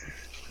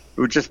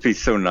would just be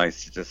so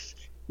nice to just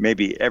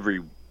maybe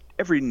every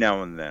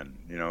now and then,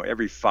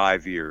 every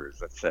 5 years,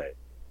 let's say,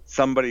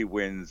 somebody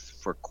wins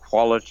for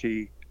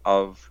quality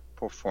of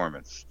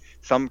performance,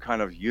 some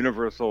kind of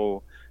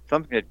universal,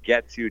 something that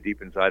gets you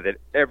deep inside that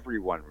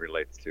everyone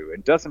relates to,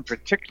 and doesn't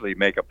particularly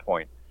make a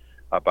point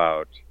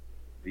about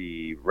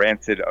the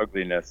rancid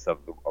ugliness of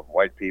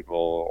white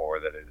people,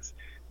 or that is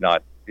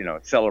not,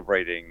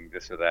 celebrating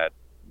this or that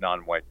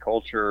non-white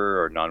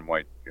culture or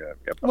non-white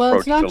well,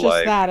 it's approach not to just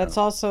life. that. It's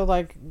also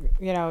like,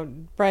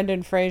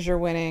 Brendan Fraser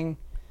winning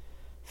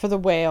for The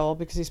Whale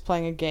because he's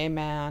playing a gay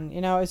man.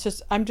 It's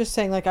just, I'm just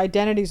saying, like,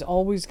 identity's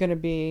always going to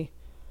be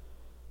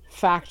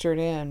factored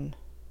in.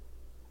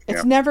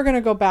 It's Yeah. never going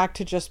to go back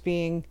to just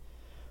being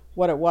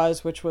what it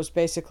was, which was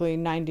basically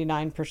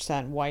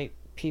 99% white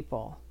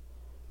people.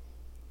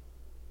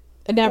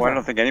 Well, I don't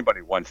Never. think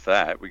anybody wants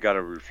that. We got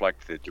to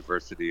reflect the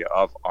diversity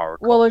of our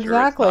Well, culture. It's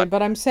exactly. not.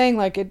 But I'm saying,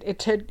 like,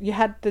 you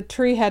had the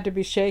tree had to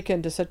be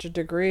shaken to such a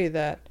degree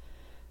that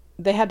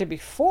they had to be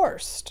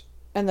forced,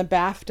 and the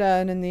BAFTA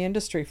and in the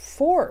industry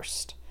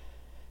forced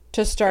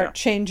to Yeah. start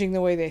changing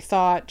the way they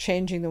thought,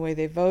 changing the way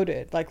they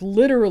voted, like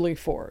literally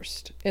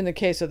forced in the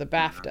case of the Mhm.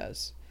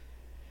 BAFTAs.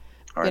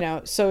 All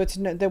right. So it's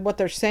what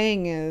they're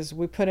saying is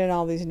we put in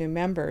all these new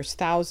members,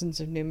 thousands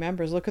of new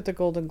members. Look at the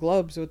Golden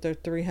Globes with their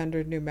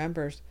 300 new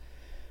members.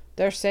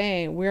 They're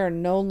saying we are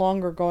no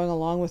longer going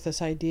along with this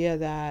idea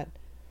that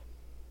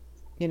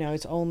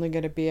it's only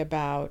going to be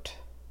about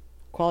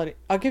quality.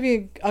 I'll give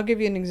you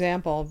an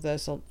example of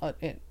this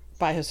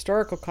by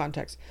historical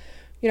context.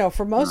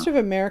 For most Mm. of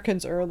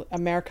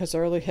America's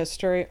early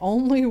history,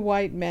 only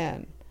white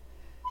men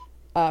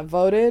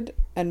voted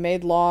and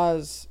made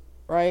laws,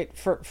 right,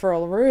 for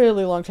a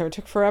really long time. It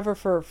took forever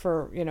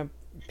for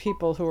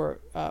people who are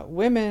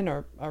women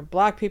or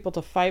black people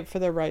to fight for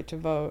their right to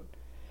vote.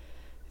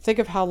 Think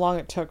of how long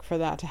it took for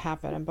that to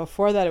happen. And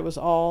before that, it was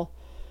all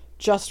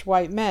just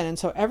white men. And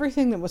so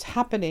everything that was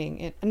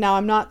happening, now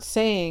I'm not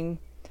saying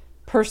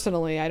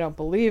personally, I don't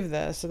believe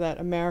this, that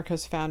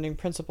America's founding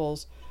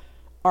principles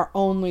are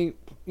only,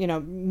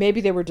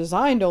 maybe they were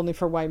designed only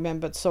for white men,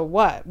 but so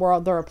what?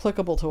 They're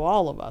applicable to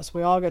all of us.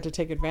 We all get to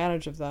take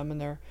advantage of them, and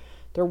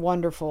they're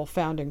wonderful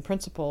founding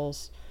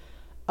principles.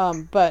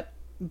 But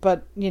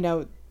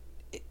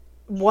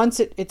once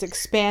it's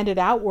expanded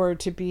outward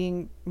to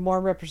being more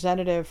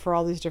representative for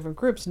all these different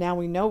groups, now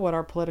we know what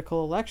our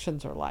political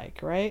elections are like,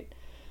 right?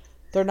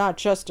 They're not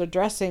just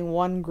addressing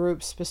one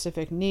group's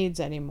specific needs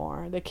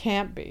anymore. They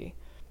can't be.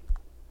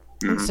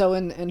 And Mhm. so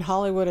in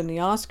Hollywood and the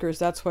Oscars,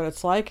 that's what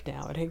it's like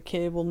now.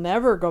 It will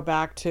never go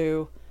back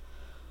to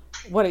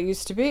what it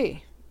used to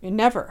be. It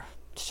never.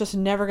 It's just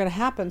never going to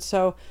happen.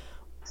 So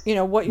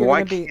what you're going Why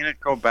to be. can't it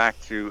go back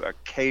to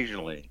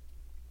occasionally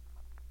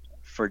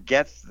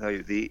forget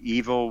the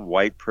evil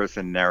white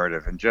person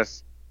narrative and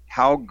just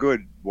how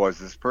good was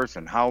this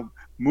person? How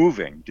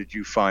moving did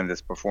you find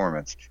this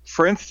performance?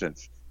 For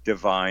instance,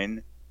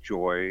 Divine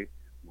Joy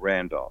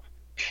Randolph,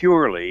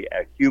 purely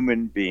a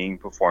human being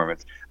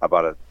performance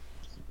about a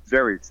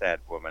very sad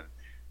woman,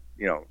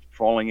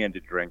 falling into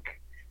drink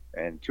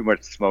and too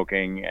much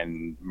smoking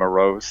and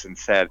morose and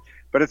sad.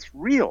 But it's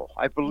real.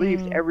 I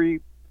believed Mm,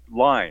 every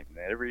line,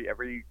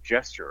 every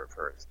gesture of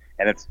hers,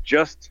 and it's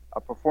just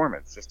a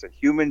performance, just a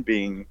human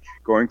being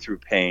going through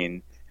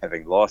pain,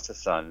 having lost a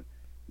son.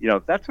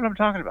 That's what I'm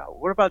talking about.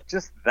 What about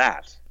just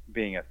that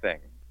being a thing?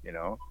 You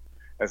know,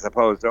 as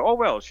opposed to, oh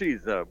well,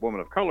 she's a woman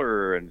of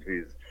color and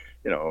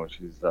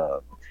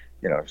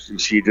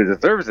she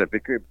deserves it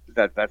because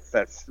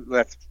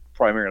that's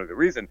primarily the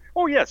reason.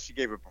 Oh yes, she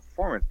gave a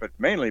performance, but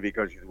mainly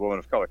because she's a woman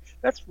of color.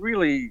 That's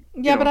really,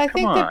 yeah, but I come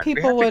think that on. We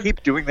people have to would.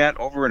 keep doing that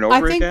over and I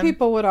over think again.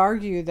 people would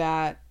argue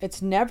that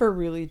it's never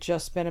really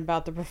just been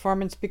about the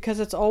performance because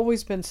it's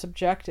always been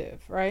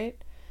subjective, right?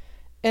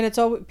 And it's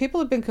all people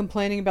have been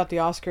complaining about the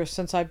Oscars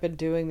since I've been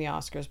doing the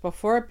Oscars.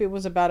 Before it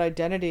was about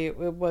identity, it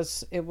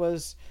was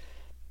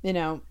you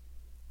know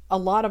a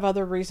lot of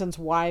other reasons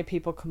why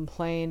people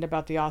complained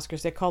about the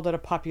Oscars. They called it a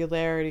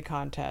popularity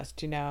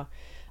contest.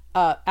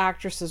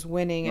 Actresses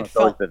winning. Well, It it's always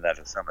felt been that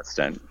to some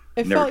extent.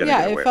 it Never felt going to yeah,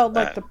 get it away from felt like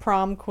that. the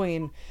prom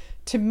queen.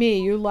 To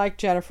me, you like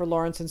Jennifer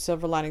Lawrence in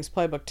Silver Linings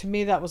Playbook. To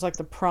me, that was like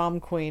the prom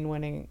queen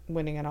winning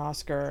an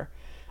Oscar.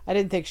 I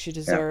didn't think she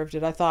Yeah. deserved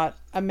it. I thought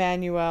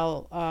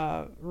Emmanuel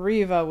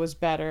Riva was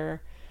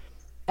better.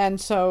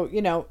 And so,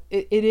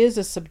 it is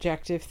a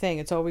subjective thing.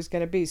 It's always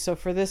going to be. So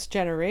for this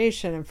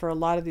generation and for a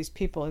lot of these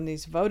people in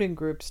these voting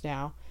groups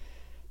now,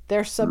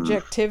 their Mm,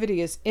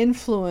 subjectivity is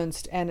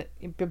influenced and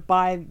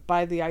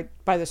by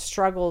the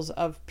struggles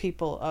of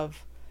people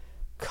of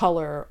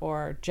color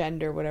or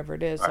gender, whatever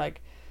it is. right.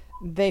 Like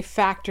they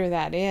factor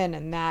that in,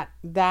 and that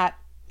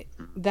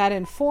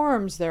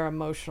informs their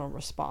emotional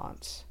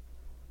response,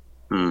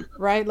 Mm,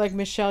 right? Like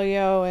Michelle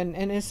Yeoh, and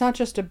it's not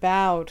just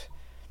about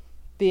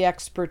the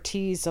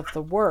expertise of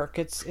the work.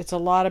 It's a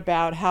lot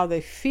about how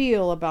they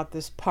feel about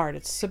this part.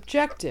 It's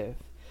subjective.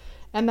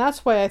 And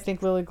that's why I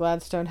think Lily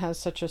Gladstone has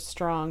such a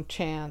strong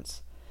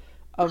chance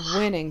of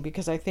winning,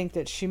 because I think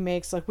that she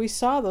makes, like we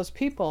saw those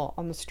people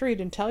on the street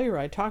in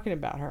Telluride talking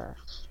about her.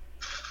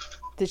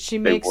 That she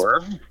they makes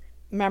were.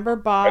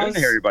 Remember I didn't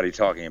hear Boz? anybody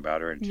talking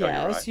about her in Yes,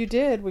 Telluride. you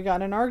did. We got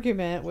in an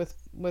argument with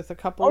a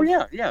couple Oh of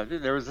yeah, yeah.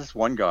 There was this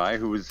one guy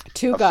who was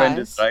two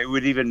offended that guys. I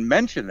would even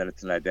mention that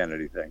it's an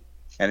identity thing,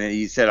 and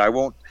he said, "I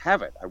won't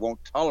have it. I won't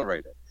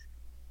tolerate it."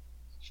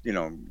 You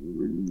know,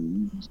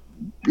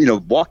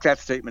 walk that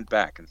statement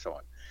back and so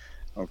on.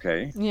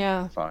 Okay,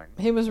 Yeah. fine.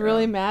 He was Yeah,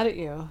 really mad at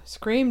you.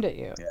 Screamed at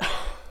you. yeah,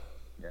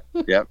 yeah,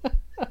 yep.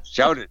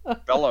 Shouted,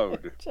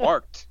 bellowed,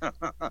 barked.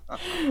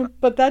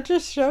 But that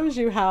just shows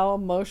you how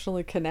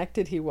emotionally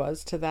connected he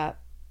was to that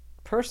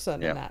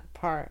person in Yeah, that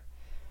part.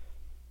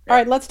 All yeah.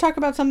 right, let's talk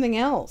about something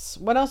else.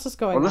 What else is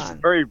Well, going listen,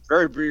 on? very,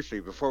 very briefly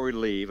before we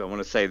leave, I want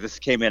to say this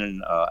came in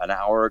an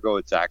hour ago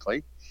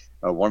exactly.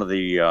 One of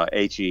the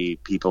HE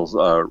people's,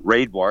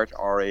 Radewart,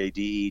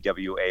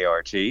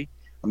 Radewart.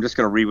 I'm just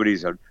going to read what he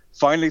said.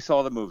 Finally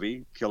saw the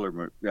movie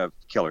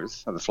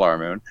Killers of the Flower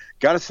Moon.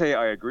 Got to say,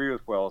 I agree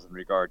with Wells in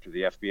regard to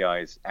the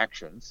FBI's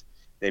actions.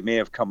 They may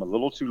have come a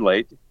little too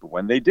late, but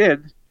when they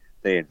did,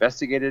 they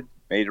investigated,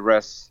 made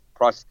arrests,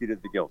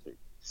 prosecuted the guilty.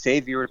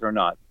 Saviors or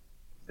not,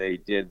 they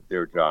did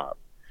their job.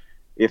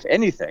 If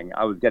anything,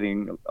 I was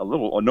getting a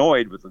little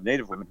annoyed with the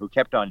native women who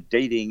kept on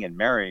dating and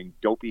marrying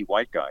dopey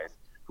white guys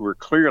who were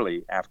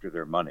clearly after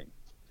their money.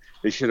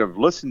 They should have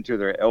listened to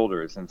their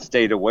elders and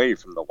stayed away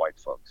from the white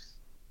folks.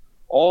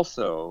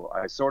 Also,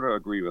 I sort of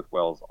agree with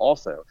Wells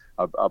also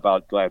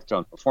about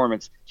Gladstone's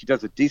performance. She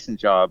does a decent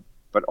job,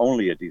 but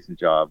only a decent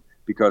job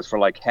because for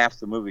like half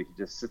the movie, he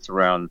just sits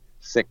around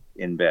sick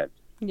in bed.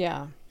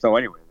 Yeah. So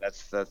anyway,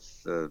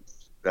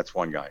 that's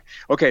one guy.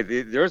 Okay,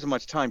 there isn't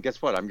much time.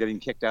 Guess what? I'm getting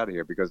kicked out of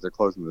here because they're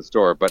closing the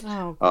store. But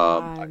Oh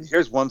God.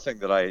 here's one thing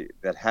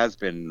that has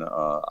been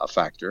a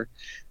factor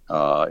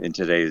in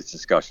today's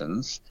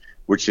discussions,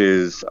 which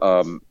is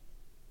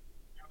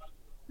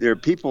there are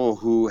people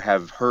who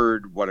have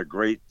heard what a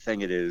great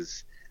thing it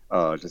is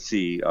to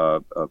see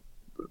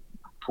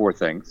Poor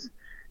Things,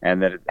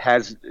 and that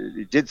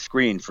it did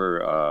screen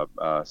for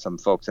some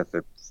folks at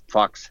the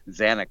Fox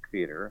Zanuck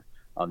Theater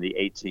on the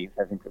 18th.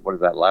 I think what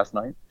is that last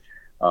night?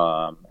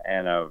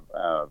 And a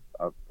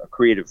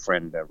creative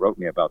friend wrote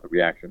me about the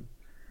reaction.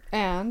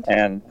 And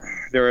And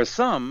there are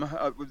some,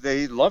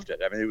 they loved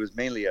it. I mean, it was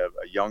mainly a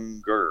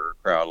younger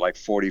crowd, like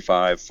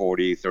 45,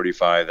 40,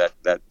 35,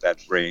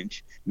 that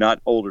range,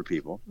 not older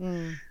people.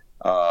 mm,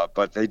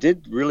 But they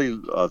did really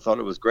thought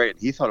it was great.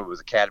 He thought it was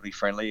Academy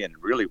friendly and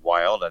really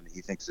wild. And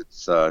he thinks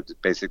it's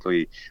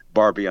basically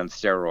Barbie on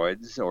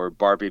steroids or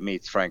Barbie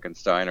meets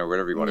Frankenstein or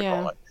whatever you want to yeah.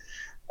 call it.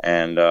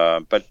 And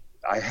but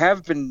I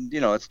have been,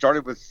 it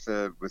started with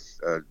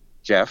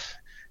Jeff.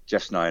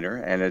 Jeff Snyder,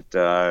 and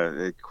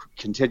it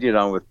continued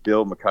on with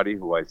Bill McCuddy,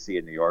 who I see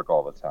in New York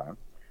all the time.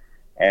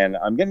 And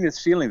I'm getting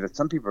this feeling that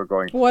some people are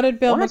going, What did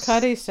Bill "What?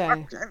 McCuddy What?"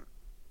 say?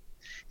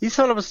 He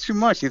thought it was too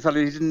much. He thought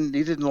he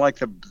didn't like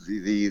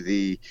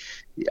the.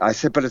 I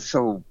said, but it's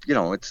so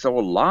it's so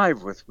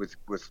alive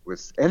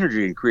with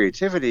energy and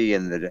creativity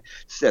and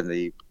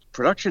the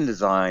production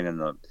design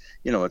and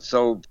it's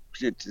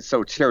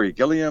so Terry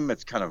Gilliam.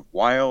 It's kind of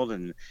wild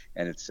and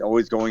it's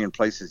always going in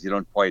places you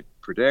don't quite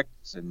predict.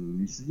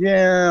 And he said,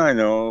 yeah, I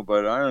know,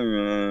 but I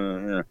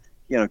don't know.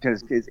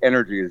 Because his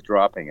energy is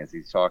dropping as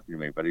he's talking to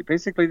me, but he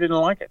basically didn't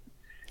like it.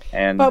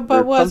 And But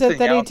there's was it something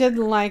that he else.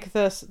 didn't like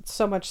this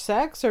so much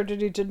sex, or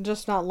did he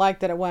just not like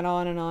that it went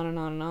on and on and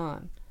on and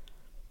on?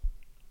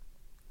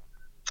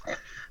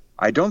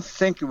 I don't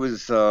think it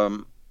was.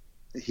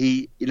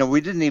 We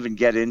didn't even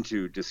get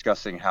into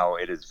discussing how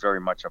it is very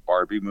much a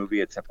Barbie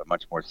movie, except a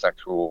much more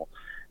sexual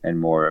and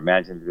more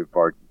imaginative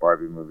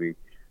Barbie movie.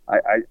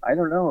 I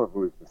don't know if it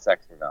was the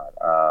sex or not.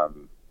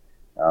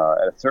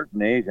 At a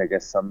certain age, I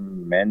guess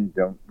some men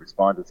don't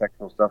respond to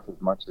sexual stuff as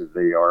much as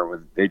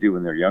they do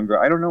when they're younger.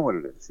 I don't know what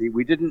it is. See,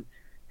 we didn't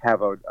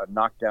have a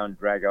knockdown,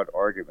 drag out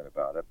argument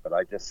about it, but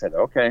I just said,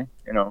 okay,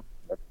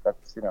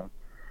 that's.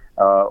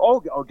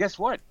 Guess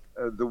what?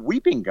 The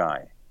weeping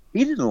guy,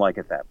 he didn't like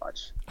it that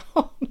much.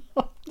 Oh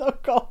no, no,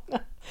 God, no.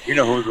 You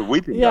know who the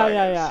weeping Yeah, guy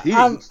yeah, is? yeah.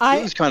 He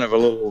was kind of a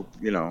little.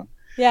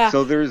 Yeah,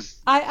 So there's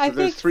I so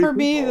there's think three for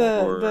me people who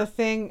the are.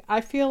 thing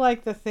I feel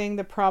like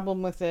the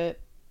problem with it,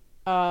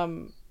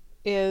 um,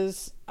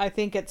 is I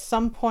think at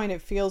some point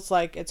it feels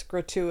like it's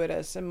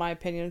gratuitous. In my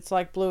opinion, it's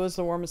like blue is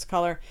the warmest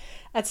color.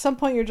 At some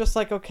point, you're just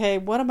like, okay,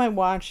 what am I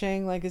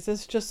watching? Like, is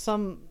this just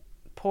some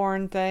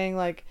porn thing?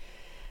 Like,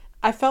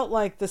 I felt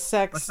like the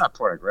It's sex. not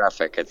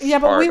pornographic. It's Yeah,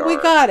 but hard we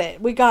art. got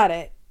it. We got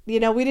it. We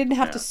didn't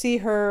have to Yeah. see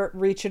her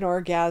reach an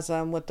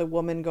orgasm with the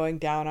woman going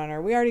down on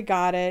her. We already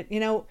got it.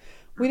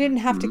 We Hmm. didn't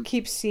have to Hmm.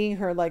 keep seeing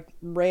her like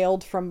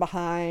railed from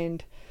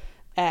behind.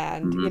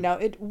 And Hmm.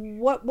 it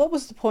what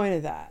was the point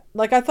of that?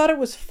 Like, I thought it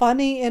was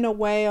funny in a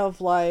way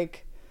of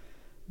like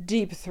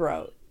Deep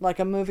Throat, like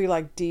a movie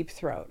like Deep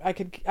Throat. I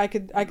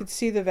could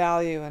see the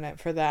value in it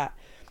for that.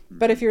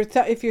 But Hmm. if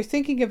you're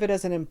thinking of it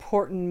as an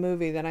important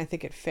movie, then I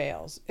think it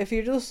fails. If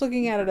you're just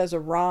looking at it Okay. as a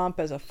romp,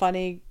 as a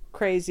funny,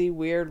 crazy,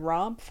 weird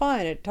romp,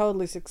 fine, it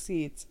totally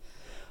succeeds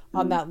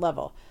on Hmm. that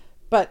level.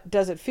 But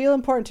does it feel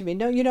important to me?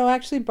 No,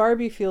 actually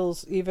Barbie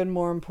feels even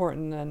more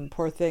important than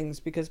Poor Things,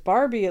 because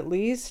Barbie, at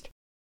least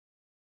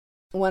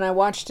when I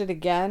watched it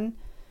again,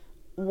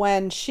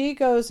 when she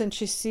goes and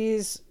she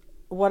sees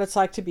what it's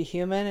like to be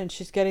human and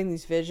she's getting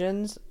these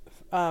visions,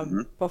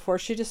 Hmm. before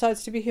she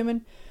decides to be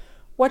human,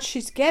 what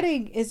she's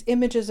getting is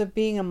images of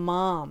being a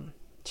mom.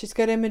 She's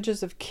got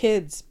images of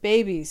kids,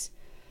 babies,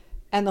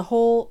 and the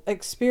whole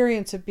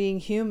experience of being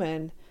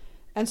human.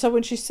 And so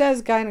when she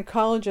says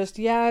gynecologist,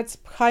 yeah, it's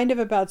kind of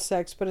about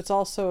sex, but it's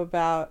also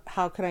about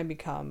how can I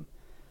become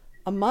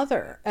a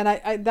mother. And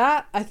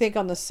I think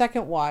on the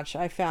second watch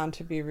I found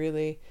to be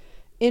really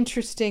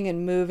interesting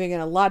and moving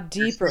and a lot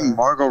You're saying deeper.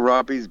 Margot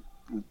Robbie's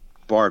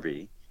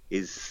Barbie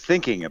is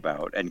thinking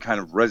about and kind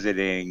of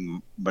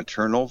resonating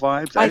maternal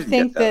vibes? I I didn't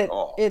get think that at that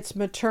all. it's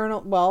maternal,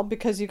 well,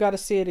 because you got to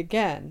see it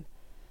again.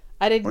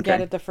 I didn't get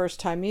Okay. it the first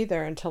time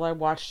either until I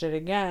watched it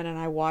again, and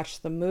I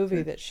watched the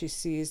movie Okay. that she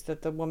sees,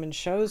 that the woman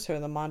shows her,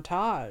 the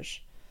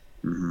montage.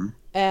 Hmm.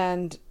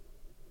 And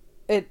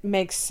it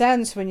makes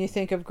sense when you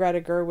think of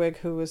Greta Gerwig,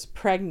 who was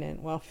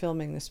pregnant while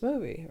filming this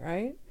movie,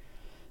 right?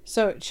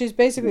 So she's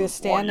basically a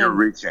Well, you're stand-in.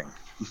 reaching,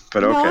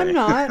 but No, I'm okay.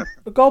 not.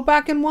 Go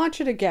back and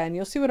watch it again.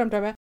 You'll see what I'm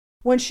talking about.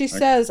 When she Okay.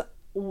 says,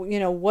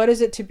 what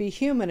is it to be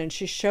human? And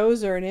she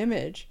shows her an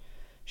image,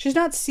 she's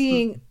not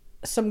seeing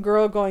some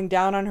girl going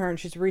down on her and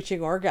she's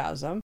reaching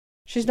orgasm.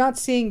 She's not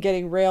seeing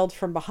getting railed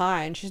from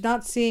behind. She's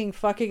not seeing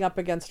fucking up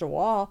against a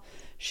wall.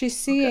 She's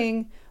Okay.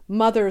 seeing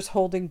mothers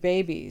holding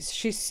babies.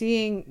 She's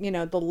seeing,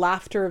 the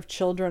laughter of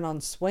children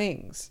on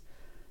swings.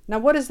 Now,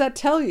 what does that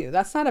tell you?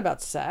 That's not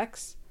about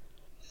sex.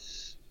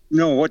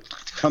 No, what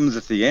comes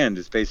at the end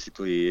is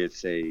basically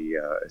it's a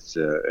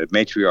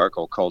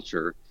matriarchal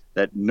culture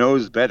that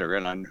knows better,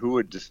 and who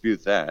would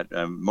dispute that?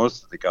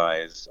 Most of the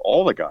guys,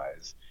 all the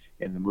guys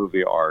in the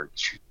movie are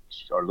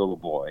little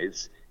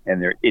boys,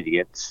 and they're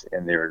idiots,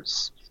 and they're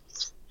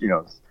you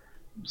know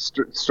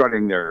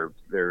strutting their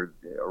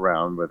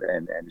around with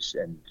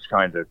and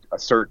trying to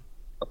assert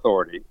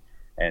authority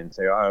and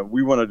say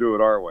we want to do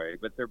it our way,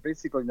 but they're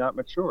basically not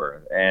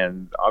mature,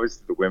 and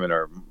obviously the women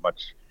are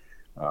much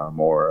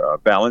more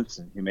balanced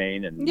and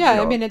humane, and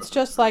Yeah, I mean,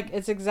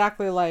 it's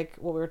exactly like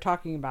what we were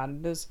talking about.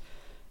 It is,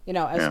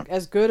 yeah,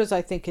 as good as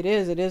I think it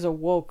is a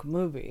woke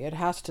movie. It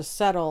has to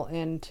settle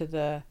into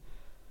the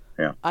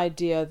yeah,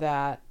 idea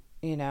that,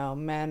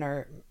 men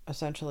are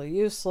essentially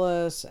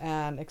useless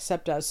and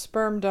except as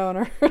sperm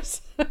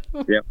donors.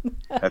 yeah.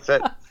 That's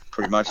it,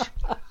 pretty much.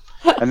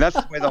 And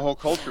that's the way the whole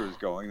culture is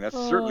going. That's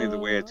certainly the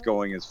way it's Uh,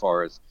 going as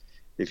far as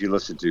if you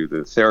listen to the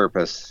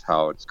therapists,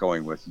 how it's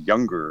going with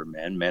younger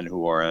men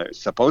who are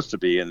supposed to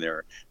be in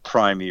their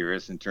prime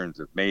years in terms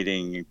of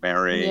mating,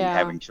 marrying, Yeah.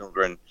 having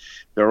children,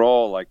 they're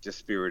all like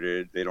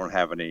dispirited. They don't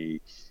have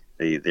any.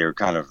 They're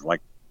kind of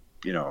like,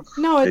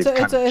 No, they've kind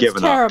of it's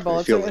given up. terrible.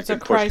 They feel they've It's a been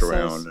pushed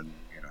around, crisis. and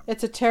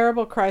It's a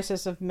terrible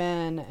crisis of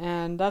men,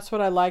 and that's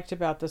what I liked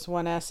about this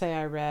one essay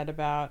I read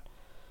about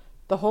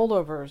the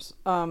holdovers.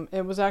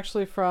 It was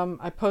actually from,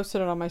 I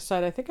posted it on my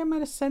site. I think I might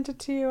have sent it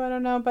to you. I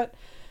don't know, but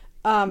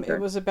it Okay.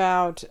 was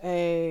about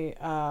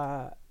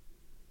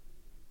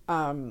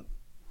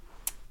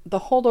the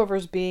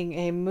holdovers being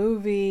a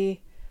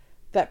movie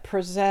that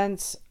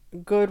presents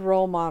good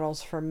role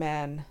models for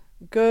men,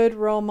 good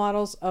role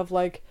models of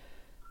like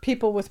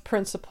people with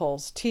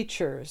principles,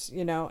 teachers,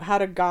 how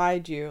to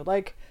guide you,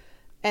 like,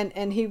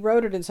 and he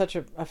wrote it in such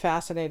a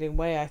fascinating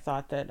way. I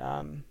thought that,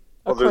 Well,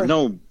 of there's course,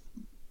 no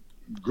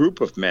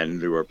group of men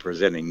who are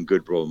presenting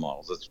good role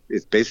models.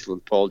 It's basically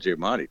Paul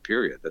Giamatti.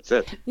 Period. That's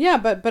it. yeah,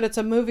 but it's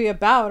a movie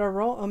about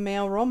a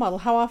male role model.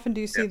 How often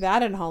do you see Yes.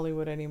 that in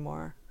Hollywood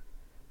anymore?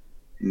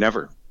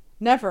 Never. It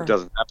Never.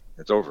 doesn't happen.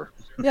 It's over.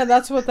 Yeah,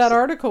 that's what that So,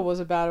 article was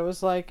about. It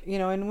was like, and you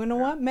know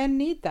yeah. what? Men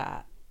need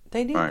that.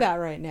 They need Right. that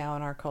right now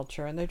in our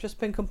culture, and they've just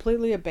been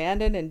completely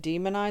abandoned and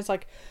demonized.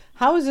 Like,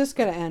 how is this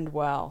going to end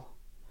well?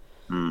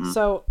 Hmm.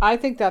 So I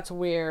think that's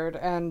weird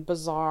and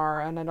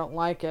bizarre, and I don't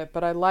like it.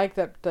 But I like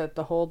that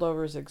the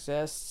holdovers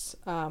exists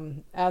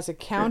as a Yeah.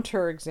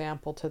 counter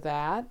example to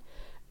that,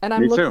 and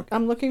Me too.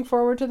 I'm looking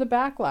forward to the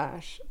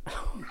backlash.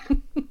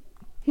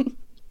 you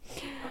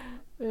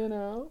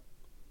know,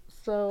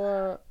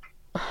 so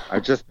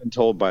I've just been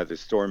told by the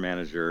store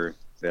manager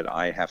that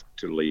I have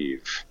to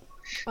leave.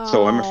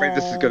 So I'm afraid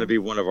this is going to oh be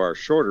one of our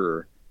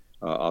shorter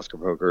Oscar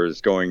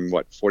pokers, going,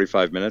 what,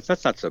 45 minutes?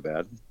 That's not so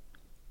bad.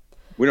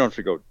 We don't have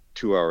to go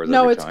 2 hours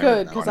no, every it's time or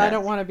good an hour because and a I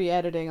don't half. want to be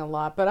editing a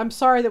lot. But I'm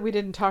sorry that we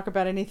didn't talk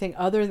about anything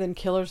other than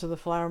Killers of the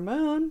Flower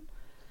Moon.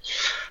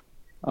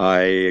 I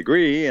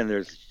agree. And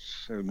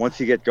once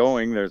you get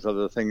going, there's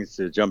other things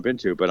to jump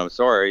into. But I'm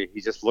sorry.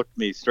 He just looked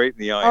me straight in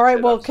the eye All and right,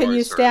 said, well, "I'm can sorry,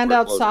 you sir. stand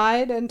We're closing."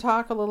 outside and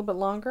talk a little bit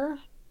longer?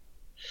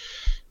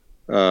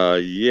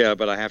 Yeah,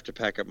 but I have to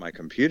pack up my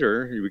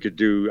computer.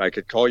 I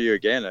could call you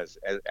again as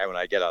when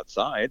I get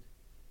outside.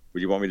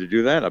 Would you want me to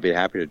do that? I'll be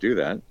happy to do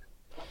that.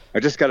 I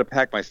just got to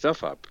pack my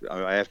stuff up.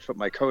 I have to put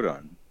my coat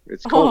on.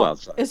 It's cold Oh,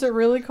 outside. is it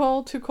really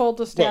cold? Too cold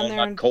to stand Well, there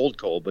not and cold,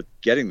 but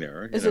getting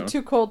there, is it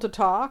too cold to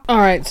talk? All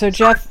right, so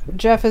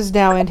Jeff is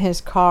now in his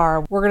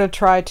car. We're going to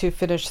try to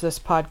finish this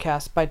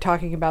podcast by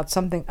talking about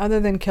something other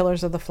than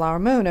Killers of the Flower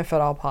Moon, if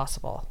at all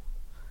possible.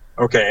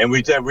 Okay, and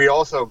we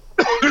also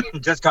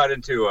just got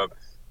into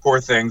Poor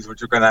Things,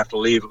 which we're going to have to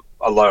leave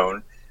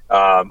alone.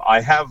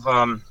 I have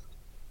an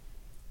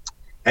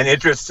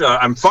interest.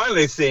 I'm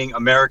finally seeing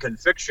American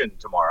Fiction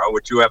tomorrow,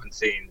 which you haven't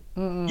seen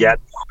Mm-mm. yet.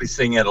 I'll be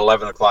seeing it at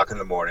 11 o'clock in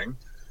the morning.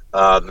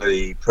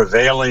 The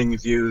prevailing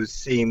view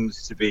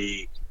seems to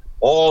be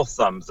all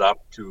thumbs up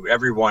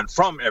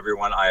from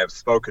everyone I have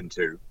spoken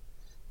to,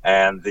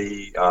 and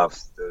the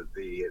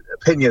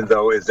opinion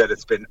though is that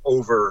it's been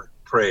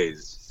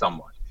overpraised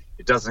somewhat.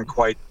 It doesn't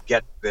quite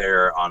get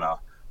there on a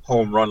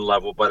home run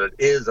level, but it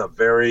is a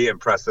very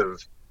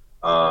impressive,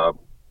 uh,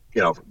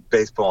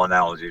 baseball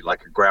analogy,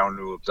 like a ground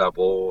rule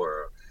double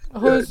or,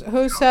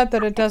 Who said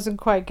that it doesn't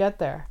quite get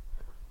there?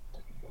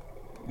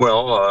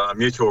 well, a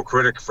mutual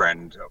critic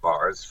friend of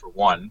ours, for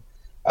one,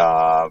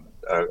 uh,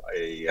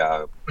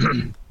 a,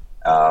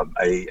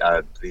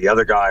 the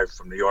other guy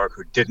from New York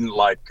who didn't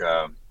like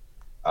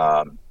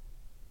um,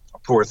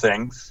 Poor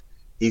Things.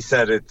 He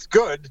said it's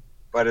good,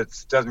 but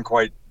it doesn't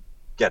quite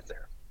get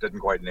there. Doesn't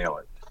quite nail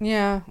it.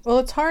 Yeah. Well,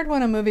 it's hard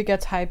when a movie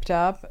gets hyped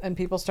up and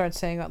people start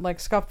saying, like,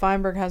 Scott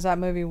Feinberg has that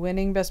movie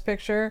winning Best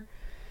Picture.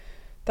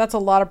 That's a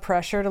lot of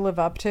pressure to live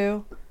up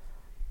to.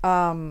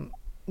 Um,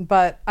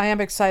 but I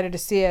am excited to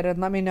see it, and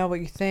let me know what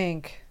you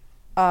think.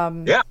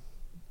 Um, Yeah,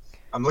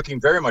 I'm looking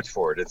very much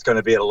forward. It's going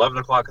to be at 11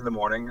 o'clock in the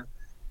morning.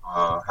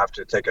 Have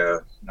to take a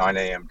 9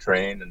 a.m.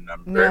 train, and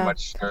I'm yeah. very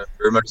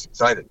much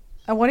excited.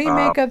 And what do you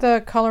Uh, make of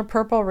the Color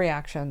Purple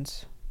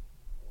reactions?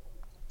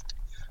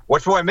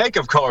 what do I make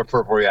of Color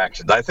Purple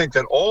reactions? I think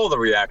that all the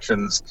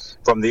reactions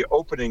from the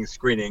opening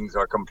screenings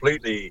are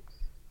completely,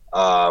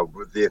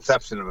 with the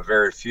exception of a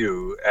very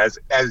few,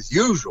 as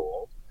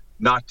usual,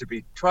 not to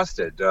be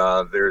trusted.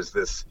 There's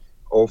this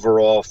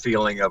overall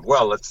feeling of,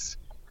 well, this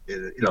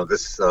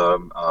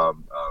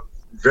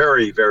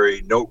very,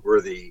 very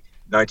noteworthy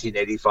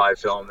 1985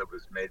 film that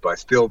was made by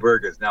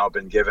Spielberg has now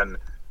been given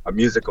a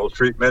musical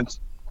treatment.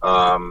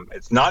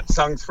 It's not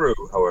sung through,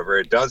 however.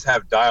 It does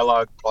have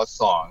dialogue plus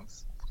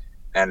songs,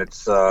 and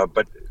it's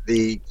but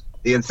the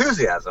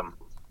enthusiasm,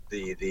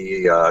 the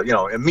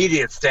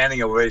immediate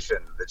standing ovation,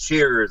 the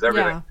cheers,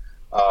 everything.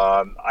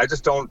 Yeah. I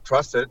just don't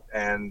trust it,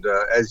 and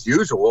as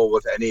usual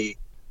with any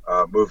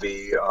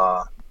movie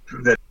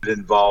that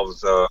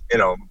involves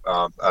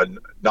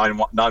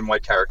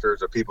non-white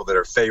characters or people that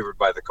are favored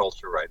by the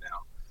culture right now,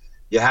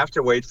 you have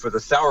to wait for the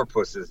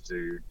sourpusses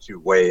to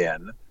weigh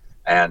in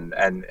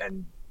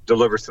and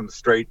deliver some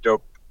straight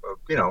dope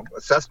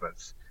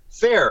assessments.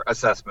 fair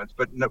assessments,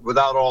 but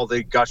without all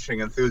the gushing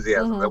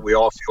enthusiasm that Mm-hmm. we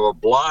all feel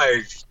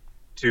obliged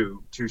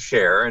to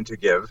share and to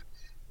give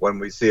when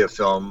we see a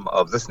film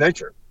of this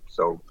nature.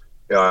 So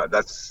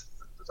that's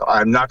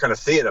I'm not going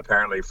to see it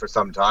apparently for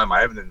some time.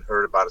 I haven't even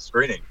heard about a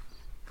screening,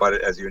 but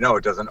as you know,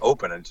 it doesn't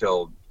open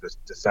until this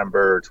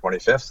December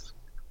 25th,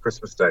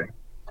 Christmas Day.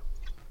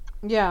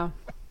 Yeah.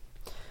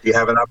 Do you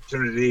have an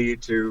opportunity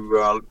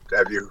to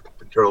have you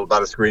been told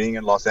about a screening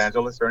in Los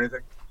Angeles or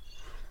anything?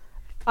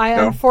 I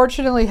No.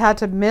 unfortunately had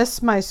to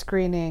miss my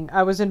screening.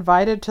 I was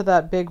invited to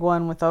that big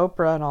one with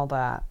Oprah and all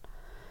that,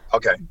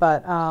 Okay.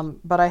 but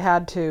I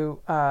had to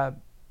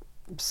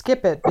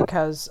skip it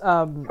because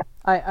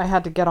I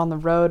had to get on the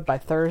road by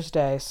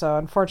Thursday. So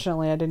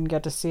unfortunately, I didn't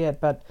get to see it.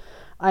 But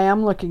I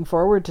am looking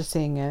forward to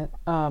seeing it.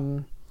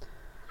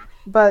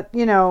 But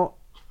you know,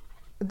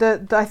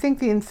 I think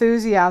the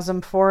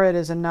enthusiasm for it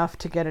is enough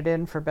to get it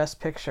in for Best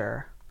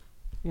Picture.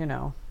 You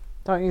know,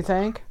 don't you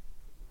think?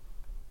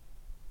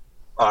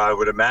 I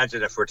would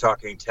imagine if we're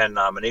talking 10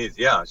 nominees,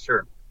 yeah,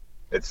 sure.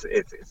 It's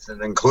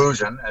an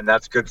inclusion, and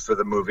that's good for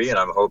the movie. And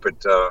I hope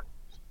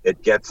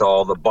it gets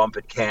all the bump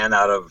it can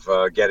out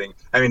of getting.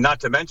 I mean, not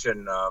to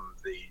mention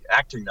the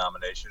acting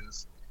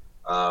nominations.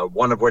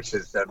 One of which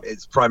is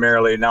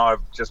primarily now.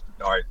 I've just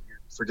all right,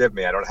 forgive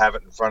me, I don't have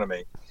it in front of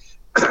me,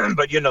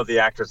 but you know the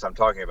actress I'm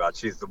talking about.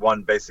 She's the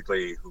one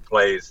basically who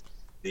plays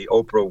the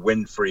Oprah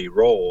Winfrey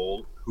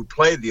role. Who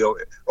played the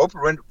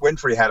Oprah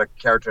Winfrey had a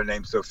character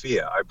named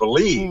Sophia, I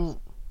believe. Mm.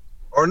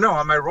 Or no,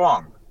 am I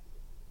wrong?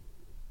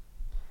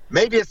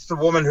 Maybe it's the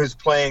woman who's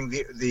playing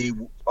the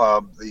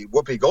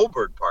Whoopi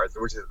Goldberg part,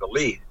 which is the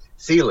lead,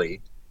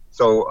 Celie.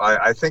 So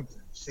I think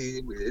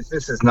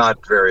this is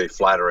not very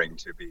flattering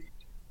to be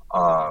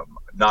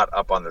not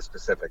up on the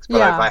specifics. But if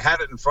Yeah. I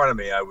had it in front of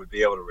me, I would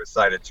be able to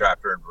recite it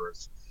chapter and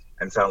verse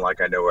and sound like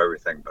I know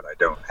everything, but I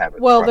don't have it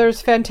in Well, front of me.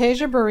 there's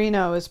Fantasia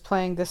Barrino is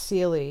playing the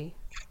Sealy.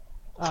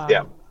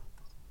 Yeah.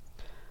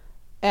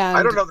 Um,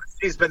 I don't and know that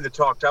she's been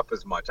talked up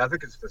as much. I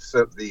think it's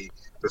the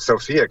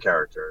Sophia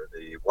character,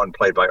 the one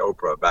played by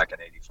Oprah back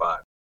in '85.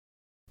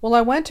 well,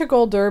 I went to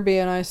Gold Derby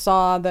and I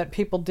saw that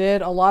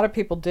a lot of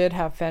people did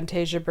have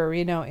Fantasia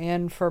Barrino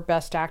in for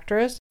Best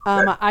Actress.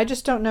 Okay. I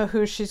just don't know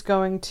who she's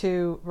going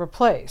to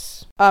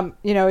replace.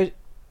 You know,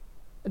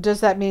 does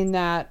that mean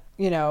that,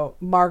 you know,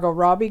 Margot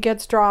Robbie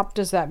gets dropped?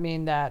 Does that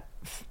mean that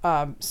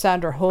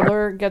Sandra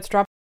Huller gets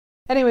dropped?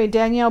 Anyway,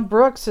 Danielle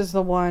Brooks is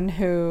the one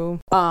who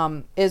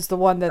is the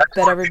one that That's what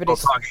people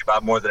everybody's talking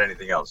about more than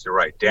anything else. You're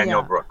right,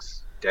 Danielle yeah.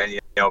 Brooks.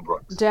 Danielle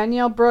Brooks.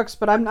 Danielle Brooks,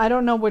 but I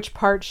don't know which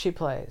part she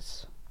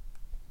plays.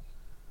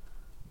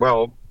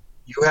 Well,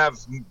 you have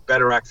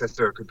better access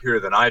to a computer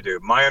than I do.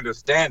 My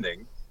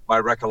understanding, my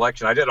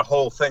recollection, I did a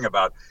whole thing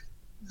about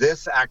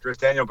this actress,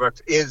 Danielle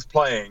Brooks, is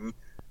playing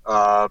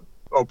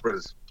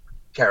Oprah's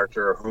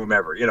character or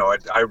whomever. You know,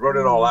 I wrote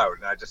it all out,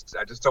 and I just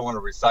don't want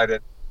to recite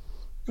it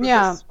for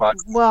Yeah. this podcast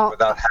Well,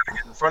 without having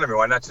it in front of me.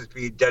 Why not just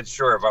be dead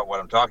sure about what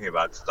I'm talking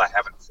about since I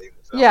haven't seen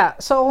the film? yeah.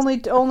 So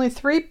only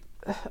three.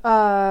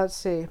 Let's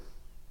see.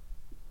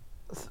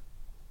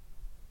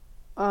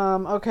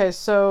 Okay,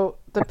 so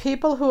the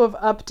people who have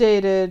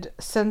updated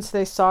since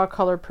they saw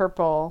Color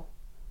Purple,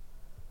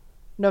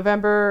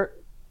 November,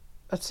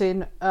 let's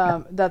see,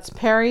 that's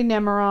Perry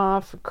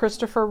Nemiroff,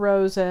 Christopher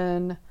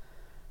Rosen,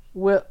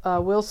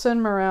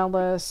 Wilson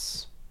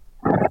Morales,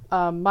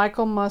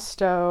 Michael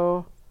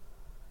Musto,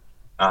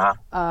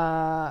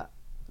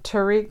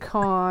 Tariq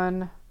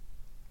Khan.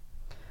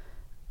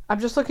 I'm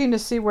just looking to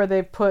see where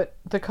they've put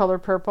The Color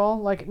Purple.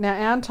 Like, now,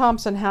 Anne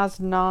Thompson has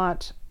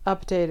not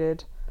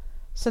updated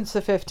since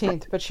the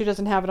 15th, but she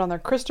doesn't have it on there.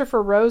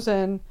 Christopher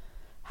Rosen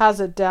has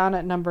it down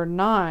at number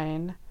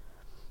 9,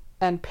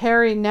 and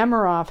Perry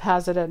Nemiroff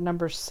has it at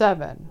number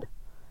 7.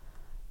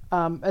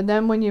 And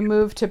then when you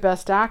move to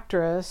Best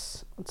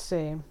Actress, let's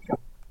see.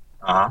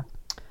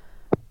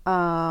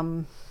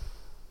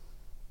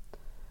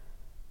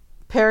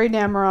 Perry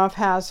Nemiroff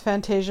has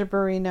Fantasia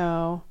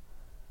Barrino.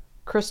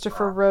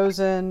 Christopher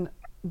Rosen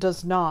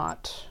does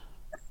not.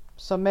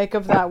 So make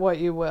of that what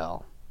you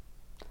will.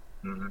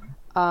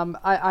 Mm-hmm.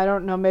 I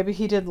don't know. Maybe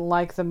he didn't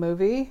like the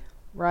movie,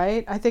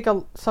 right? I think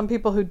some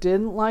people who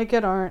didn't like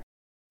it aren't.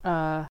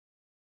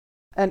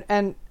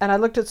 And I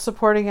looked at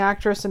supporting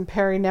actress, and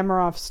Perry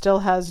Nemiroff still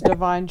has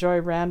Divine Joy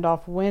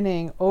Randolph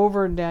winning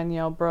over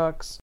Danielle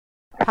Brooks.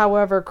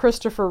 However,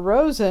 Christopher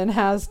Rosen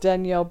has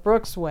Danielle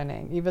Brooks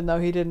winning, even though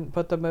he didn't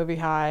put the movie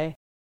high,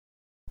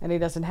 and he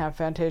doesn't have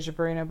Fantasia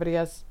Barrino, but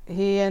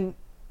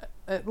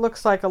it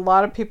looks like a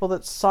lot of people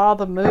that saw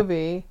the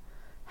movie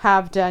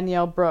have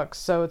Danielle Brooks.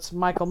 So it's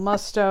Michael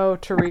Musto,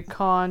 Tariq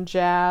Khan,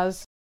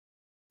 Jazz,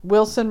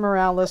 Wilson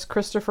Morales,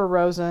 Christopher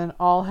Rosen,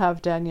 all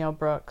have Danielle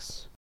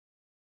Brooks.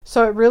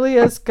 So it really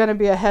is going to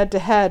be a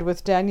head-to-head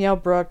with Danielle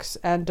Brooks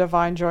and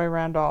Divine Joy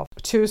Randolph.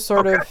 Two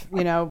sort of,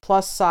 you know,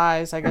 plus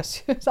size, I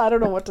guess. I don't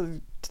know what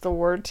the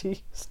word to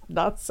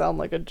not sound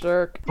like a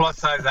jerk. Plus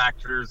size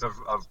actors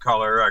of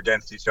color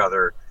against each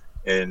other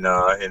and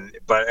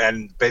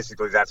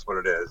basically that's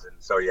what it is. And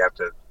so you have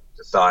to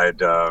decide,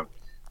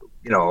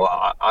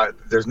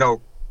 there's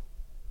no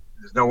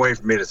there's no way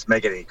for me to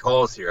make any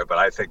calls here, but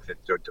I think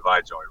that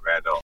Divine Joy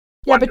Randolph.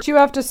 Yeah, but you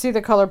have to see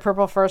The Color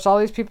Purple first. All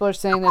these people are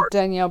saying that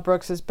Danielle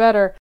Brooks is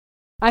better.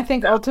 I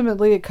think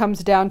ultimately it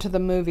comes down to the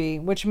movie.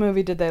 Which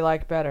movie did they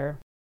like better?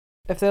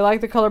 If they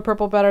like The Color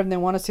Purple better and they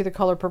want to see The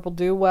Color Purple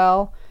do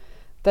well,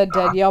 then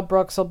Danielle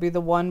Brooks will be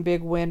the one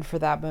big win for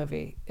that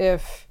movie.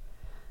 If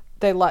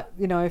they like,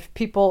 you know, if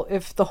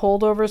the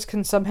Holdovers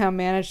can somehow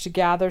manage to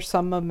gather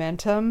some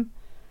momentum,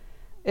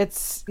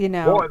 it's, you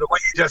know. Boy, the way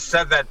you just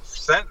said that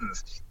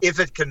sentence, if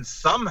it can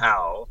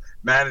somehow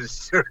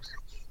manage to.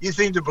 You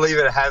seem to believe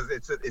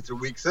it's a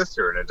weak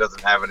sister and it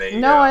doesn't have any.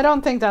 No, I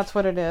don't think that's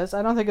what it is.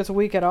 I don't think it's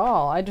weak at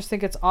all. I just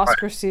think it's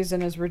Oscar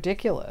season is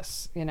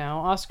ridiculous. You know,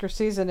 Oscar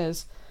season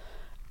is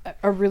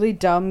a really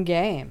dumb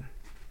game,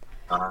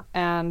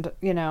 and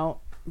you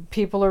know,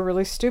 people are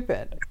really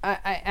stupid.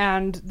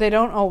 And they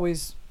don't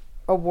always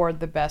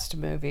award the best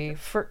movie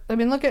I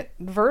mean, look at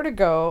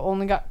Vertigo.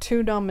 Only got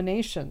 2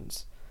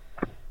 nominations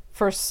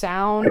for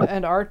sound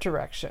and art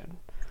direction.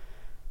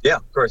 Yeah,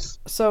 of course.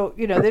 So,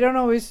 you know, they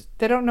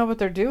don't know what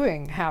they're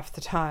doing half the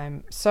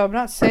time. So I'm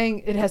not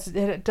saying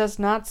it does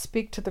not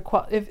speak to the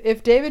quality.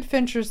 If David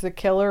Fincher's The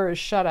Killer is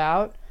shut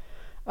out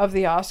of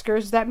the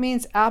Oscars, that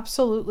means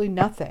absolutely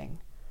nothing.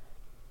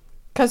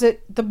 Because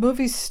the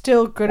movie's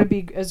still going to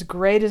be as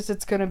great as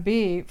it's going to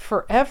be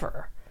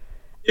forever.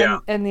 Yeah.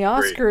 And the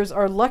Oscars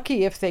are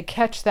lucky if they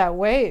catch that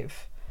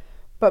wave.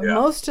 But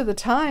most of the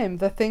time,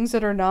 the things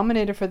that are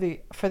nominated for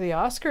the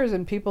Oscars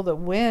and people that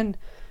win,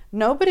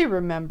 nobody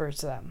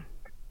remembers them.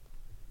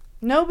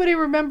 Nobody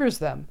remembers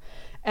them.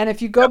 And if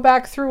you go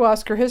back through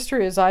Oscar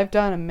history, as I've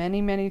done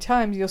many, many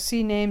times, you'll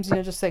see names and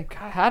you'll just think,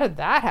 God, how did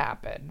that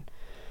happen?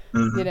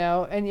 Mm-hmm. You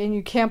know, and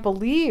you can't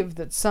believe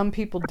that some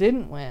people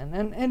didn't win.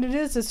 And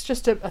it's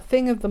just a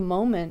thing of the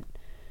moment.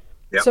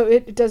 Yep. So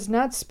it does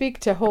not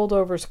speak to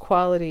Holdovers'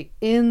 quality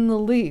in the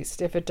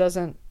least if it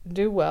doesn't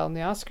do well in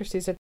the Oscar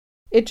season.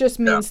 It just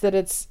means that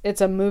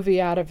it's a movie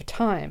out of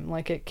time.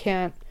 Like it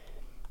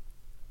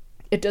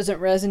doesn't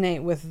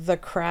resonate with the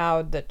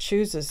crowd that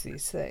chooses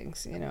these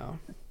things, you know.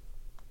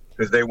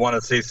 Because they want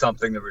to see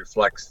something that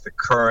reflects the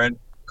current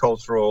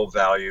cultural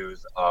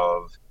values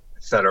of,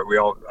 et cetera.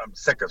 I'm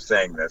sick of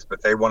saying this,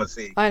 but they want to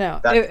see. I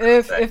know.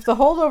 If The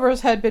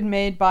Holdovers had been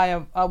made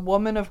by a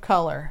woman of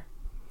color,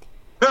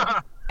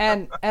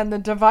 and the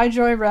Divine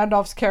Joy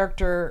Randolph's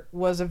character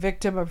was a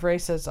victim of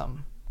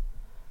racism,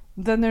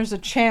 then there's a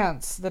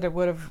chance that it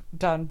would have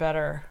done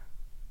better.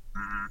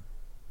 Mm-hmm.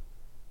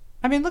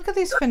 I mean, look at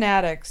these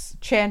fanatics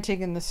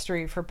chanting in the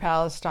street for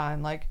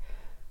Palestine. Like,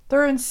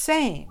 they're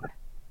insane.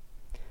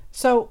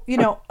 So, you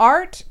know,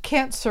 art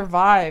can't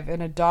survive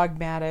in a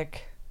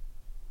dogmatic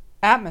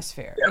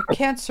atmosphere. Yeah. It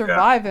can't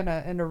survive in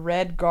a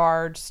Red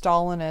Guard,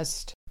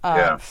 Stalinist,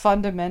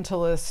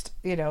 fundamentalist,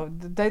 you know,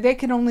 they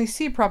can only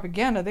see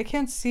propaganda. They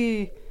can't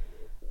see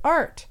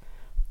art.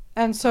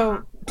 And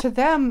so, to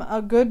them,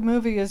 a good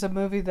movie is a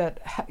movie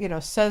that, you know,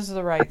 says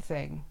the right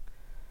thing.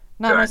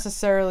 Not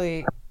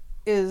necessarily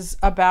is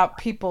about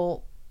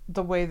people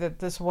the way that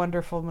this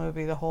wonderful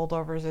movie, The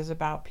Holdovers, is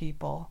about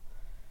people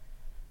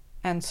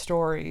and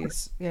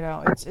stories. You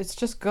know, it's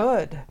just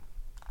good.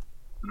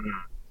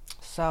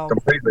 So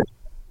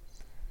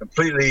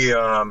completely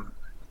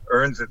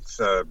earns its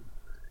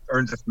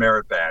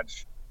merit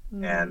badge,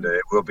 and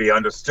it will be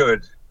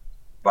understood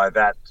by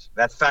that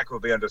fact will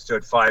be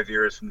understood 5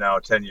 years from now,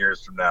 10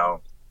 years from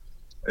now.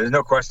 There's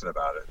no question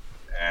about it.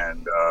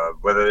 And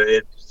whether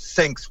it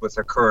syncs with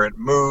the current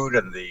mood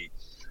and the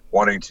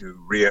wanting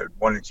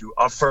to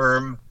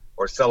affirm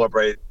or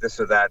celebrate this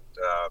or that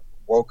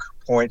woke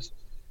point,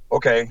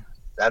 okay,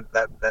 that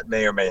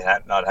may or may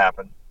not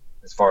happen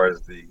as far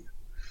as the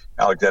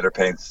Alec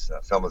Paint's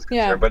film is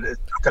concerned, but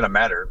it's not going to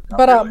matter.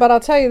 But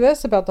I'll tell you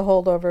this about The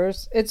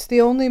Holdovers: it's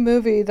the only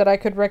movie that I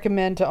could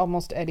recommend to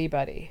almost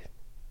anybody.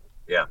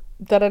 Yeah.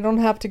 That I don't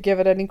have to give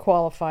it any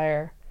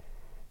qualifier.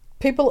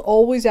 People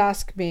always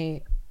ask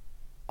me,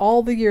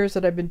 all the years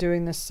that I've been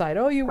doing this site,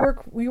 oh, you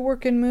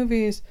work in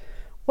movies.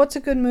 What's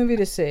a good movie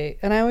to see?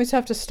 And I always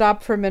have to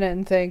stop for a minute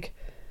and think,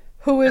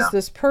 who is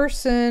this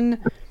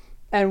person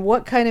and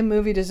what kind of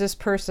movie does this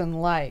person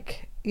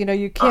like? You know,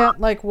 you can't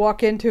like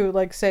walk into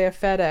like say a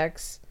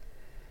FedEx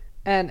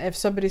and if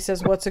somebody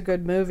says what's a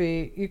good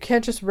movie, you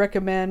can't just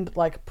recommend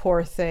like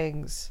Poor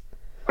Things.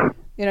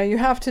 You know, you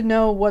have to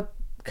know what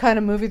kind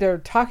of movie they're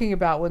talking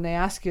about when they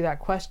ask you that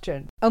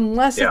question.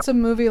 Unless it's a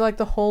movie like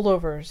The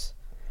Holdovers,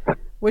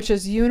 which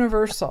is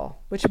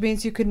universal, which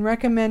means you can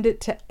recommend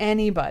it to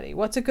anybody.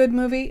 What's a good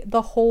movie?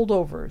 The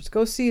Holdovers.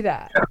 Go see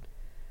that.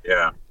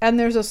 Yeah. And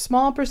there's a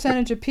small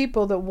percentage of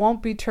people that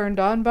won't be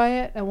turned on by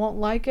it and won't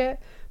like it,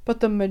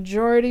 but the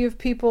majority of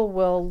people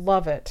will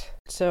love it.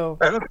 So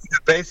I don't think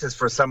the basis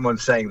for someone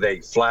saying they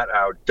flat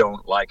out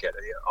don't like it,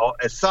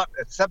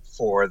 except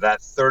for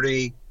that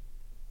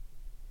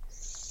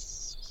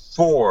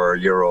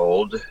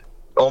 34-year-old,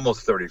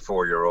 almost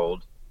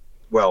 34-year-old,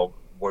 well,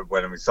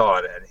 when we saw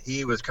it, and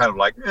he was kind of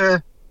like,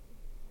 you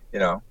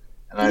know.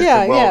 And I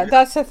said, well,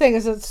 that's the thing.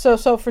 Is it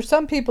so for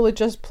some people it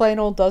just plain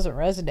old doesn't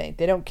resonate.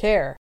 They don't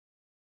care.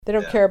 They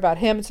don't care about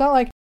him. It's not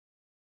like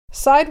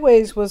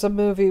Sideways was a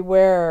movie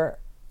where,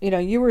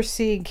 you were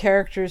seeing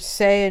characters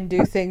say and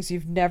do things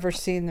you've never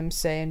seen them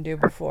say and do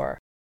before.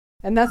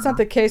 And that's not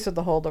the case with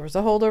The Holdovers.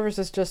 The Holdovers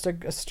is just a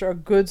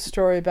good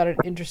story about an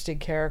interesting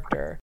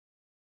character.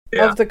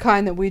 Yeah. Of the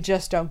kind that we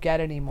just don't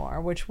get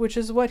anymore, which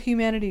is what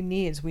humanity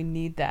needs. We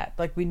need that.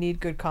 Like, we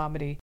need good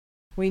comedy.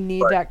 We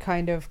need that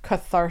kind of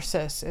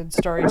catharsis in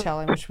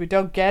storytelling, which we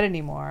don't get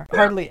anymore.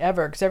 Hardly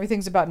ever, because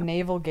everything's about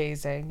navel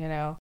gazing,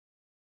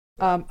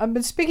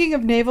 But speaking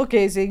of navel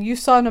gazing, you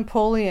saw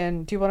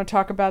Napoleon. Do you want to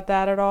talk about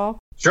that at all?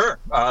 Sure.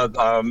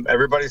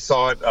 Everybody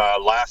saw it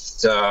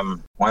last,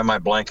 why am I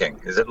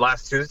blanking? Is it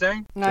last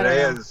Tuesday?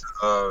 Today is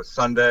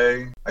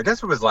Sunday. I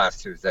guess it was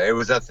last Tuesday. It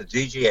was at the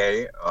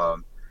GGA.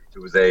 It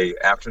was a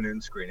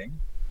afternoon screening.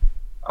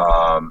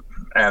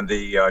 And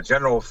the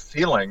general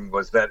feeling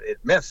was that it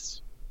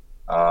missed.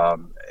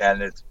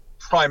 And it's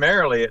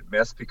primarily it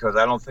missed because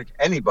I don't think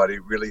anybody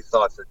really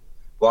thought that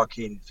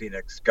Joaquin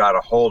Phoenix got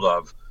a hold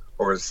of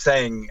or was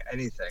saying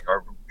anything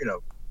or,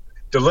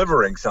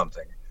 delivering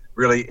something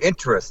really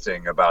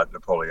interesting about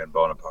Napoleon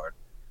Bonaparte.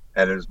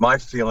 And it was my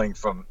feeling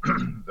from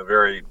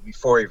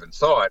before I even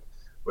saw it,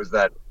 was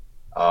that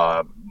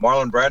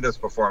Marlon Brando's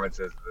performance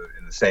is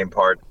in the same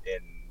part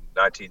in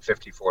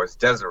 1954's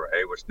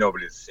Desiree, which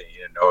nobody's seen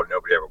and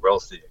nobody ever will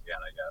see again,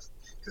 I guess,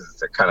 because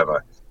it's a kind of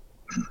a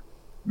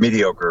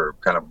mediocre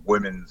kind of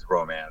women's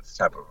romance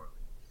type of movie.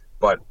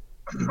 But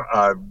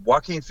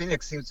Joaquin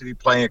Phoenix seems to be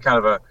playing a kind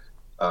of a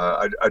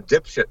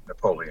dipshit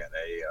Napoleon,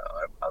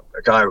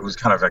 a guy who's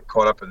kind of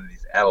caught up in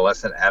these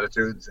adolescent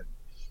attitudes, and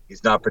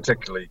he's not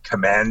particularly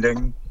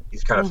commanding.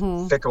 He's kind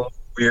of fickle,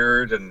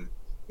 weird, and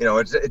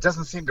it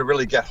doesn't seem to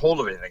really get hold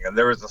of anything. And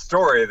there was a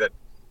story that,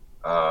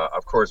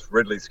 of course,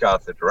 Ridley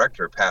Scott, the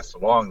director, passed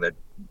along that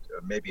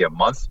maybe a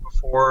month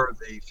before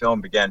the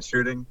film began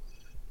shooting,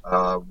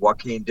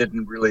 Joaquin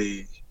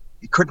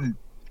he couldn't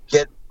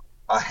get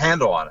a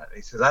handle on it.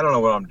 He says, I don't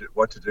know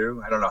what to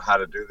do. I don't know how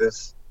to do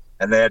this.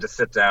 And they had to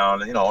sit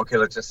down, okay,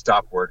 let's just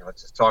stop work.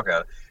 Let's just talk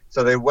about it.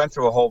 So they went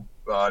through a whole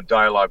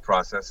dialogue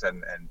process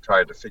and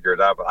tried to figure it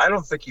out. But I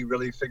don't think he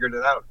really figured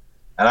it out.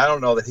 And I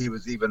don't know that he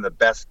was even the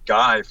best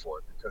guy for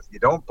it, because you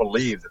don't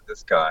believe that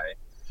this guy,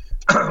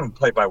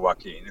 played by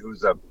Joaquin,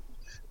 who's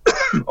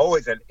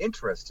always an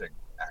interesting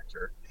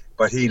actor,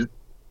 but he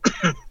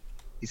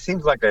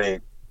seems like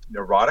a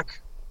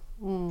neurotic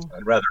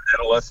and rather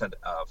adolescent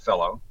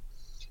fellow.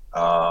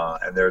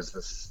 And there's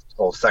this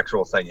whole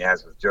sexual thing he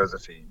has with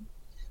Josephine.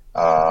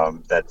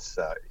 That's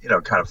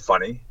kind of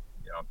funny.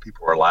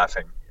 People are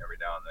laughing every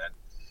now and then,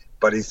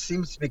 but he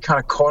seems to be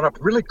kind of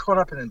really caught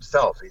up in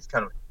himself. He's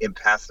kind of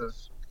impassive.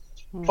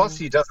 Plus,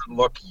 he doesn't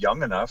look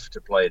young enough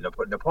to play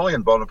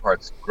Napoleon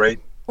Bonaparte's great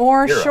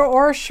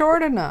or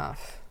short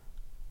enough.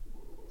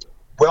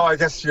 Well, I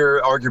guess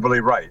you're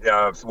arguably right.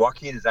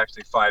 Joaquin is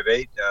actually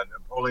 5'8".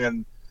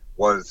 Napoleon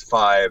was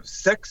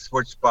 5'6",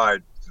 which by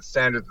the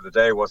standards of the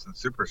day wasn't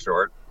super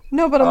short.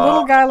 No, but a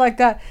little guy like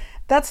that.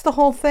 That's the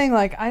whole thing.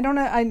 Like, I don't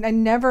know. I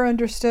never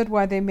understood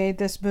why they made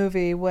this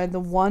movie when the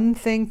one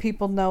thing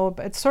people know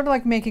about, it's sort of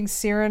like making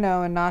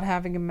Cyrano and not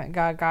having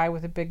a guy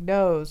with a big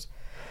nose.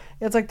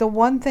 It's like the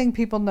one thing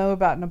people know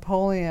about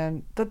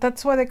Napoleon.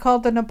 That's why they call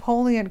it the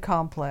Napoleon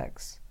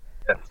complex.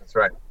 Yes, that's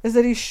right. Is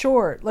that he's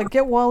short. Like,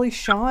 get Wally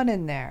Shawn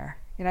in there.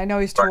 I know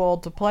he's too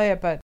old to play it,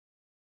 but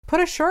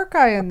put a short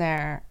guy in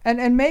there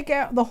and make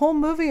the whole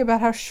movie about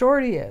how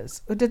short he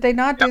is. Did they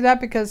not do that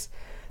because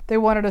they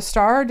wanted a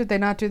star, or did they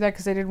not do that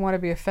because they didn't want to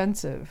be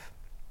offensive?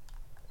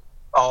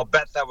 I'll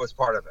bet that was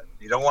part of it.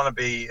 You don't want to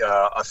be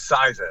a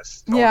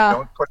sizist.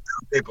 Don't put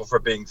down people for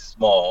being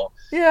small.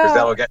 Yeah. Because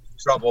that'll get you in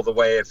trouble the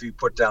way if you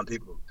put down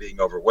people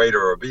being overweight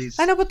or obese.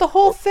 I know, but the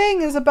whole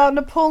thing is about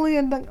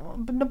Napoleon.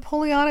 The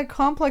Napoleonic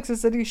complex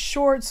is that he's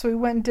short, so he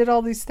went and did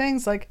all these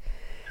things. Like,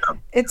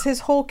 it's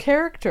his whole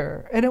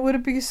character. And it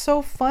would be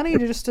so funny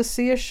to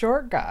see a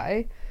short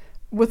guy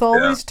with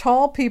all these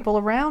tall people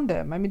around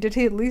him. I mean, did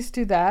he at least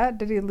do that?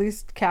 Did he at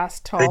least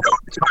cast tall? They don't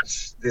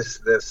touch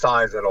this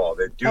size at all.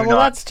 They do not. Well,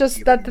 that's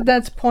just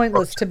that's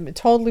pointless to me.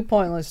 Totally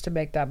pointless to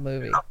make that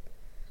movie. Yeah.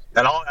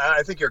 And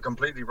I think you're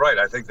completely right.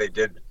 I think they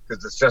did,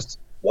 because it's just,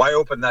 why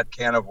open that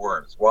can of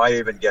worms? Why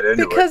even get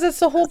into it? Because it's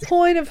the whole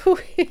point of who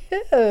he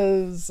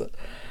is.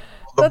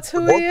 That's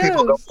who he is.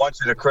 People don't want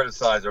you to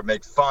criticize or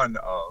make fun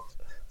of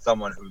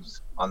someone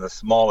who's on the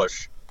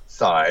smallish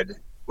side,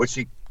 which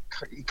he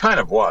kind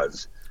of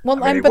was. Well,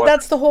 but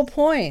that's the whole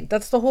point.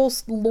 That's the whole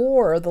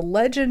lore, the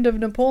legend of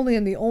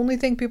Napoleon. The only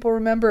thing people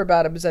remember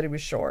about him is that he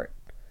was short.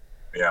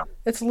 Yeah.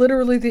 It's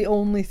literally the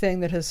only thing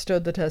that has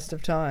stood the test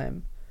of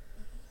time.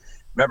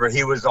 Remember,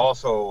 he was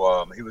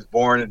also, he was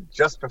born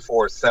just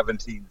before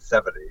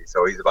 1770,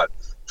 so he's about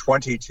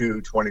 22,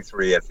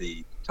 23 at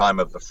the time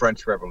of the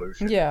French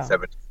Revolution,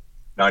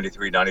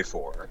 1793,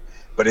 94.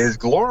 But his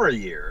glory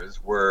years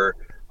were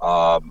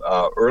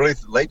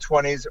late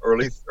 20s,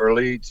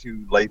 early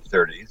to late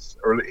 30s,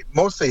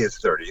 mostly his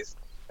 30s,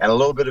 and a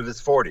little bit of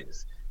his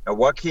 40s. Now,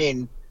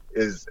 Joaquin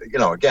is,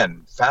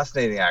 again,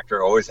 fascinating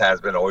actor, always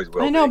has been, always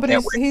will be. I know, but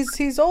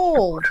he's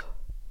old.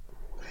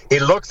 He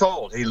looks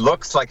old. He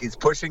looks like he's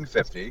pushing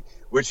 50,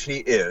 which he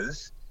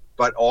is,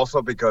 but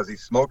also because he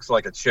smokes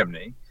like a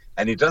chimney,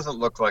 and he doesn't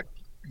look like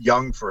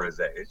young for his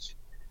age,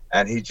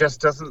 and he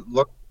just doesn't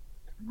look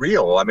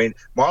real. I mean,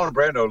 Marlon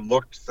Brando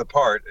looked the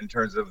part in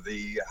terms of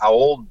how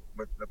old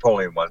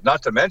Napoleon was.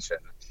 Not to mention,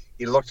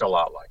 he looked a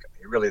lot like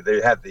him.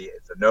 They had the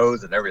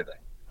nose and everything.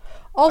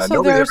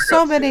 Also, there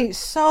are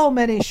so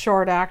many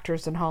short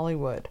actors in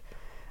Hollywood.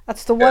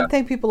 That's the one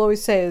thing people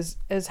always say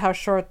is how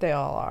short they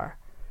all are.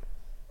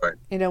 Right.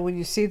 You know, when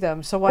you see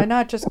them. So why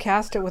not just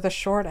cast it with a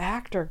short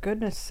actor?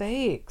 Goodness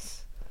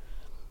sakes.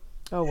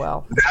 Oh,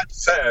 well. That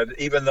said,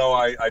 even though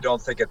I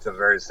don't think it's a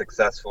very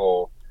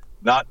successful,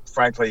 not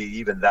frankly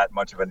even that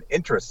much of an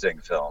interesting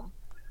film,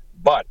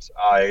 but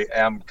I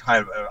am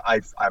kind of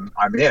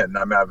I'm in.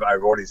 I mean,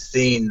 I've already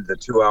seen the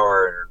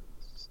 2-hour,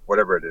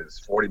 whatever it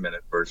is,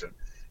 40-minute version.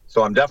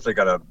 So I'm definitely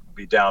going to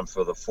be down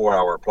for the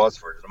 4-hour plus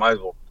version. I might as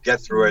well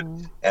get through it,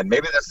 and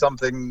maybe there's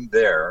something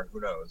there. Who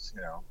knows?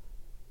 You know,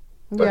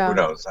 but who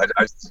knows? I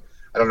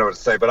don't know what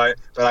to say. But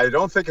I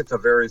don't think it's a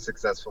very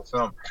successful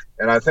film,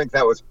 and I think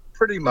that was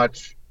pretty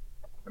much.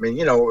 I mean,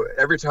 you know,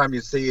 every time you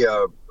see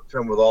a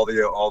film with all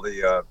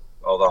the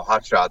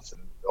hot shots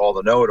and all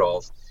the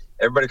know-it-alls,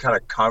 everybody kind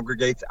of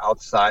congregates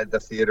outside the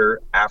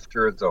theater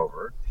after it's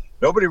over.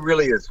 Nobody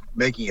really is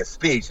making a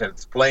speech and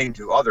explaining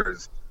to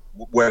others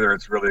whether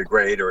it's really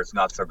great or it's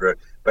not so good.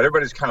 But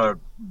everybody's kind of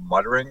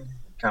muttering,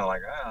 kind of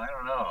like, oh, I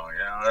don't know.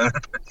 You know?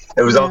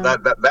 It was all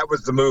that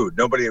was the mood.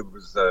 Nobody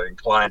was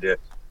inclined to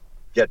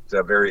get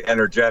very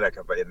energetic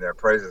in their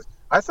praises.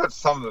 I thought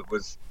some of it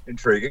was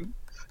intriguing.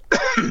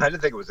 I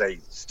didn't think it was a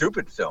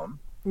stupid film.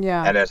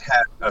 Yeah. And it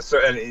had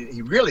and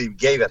he really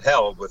gave it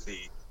hell with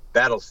the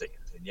battle scenes.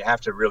 And you have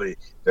to really,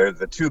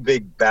 the two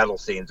big battle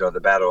scenes are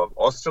the Battle of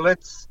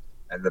Austerlitz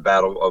and the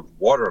Battle of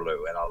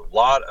Waterloo, and a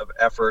lot of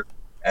effort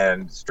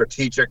and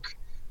strategic,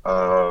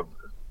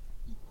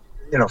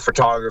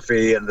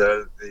 photography, and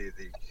the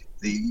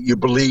you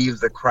believe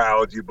the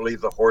crowds, you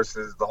believe the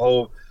horses, the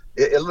whole.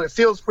 It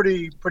feels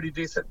pretty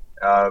decent.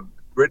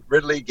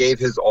 Ridley gave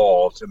his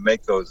all to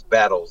make those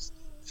battles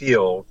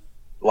feel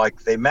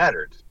like they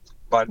mattered,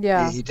 but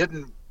he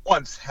didn't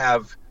once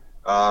have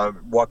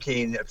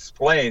Joaquin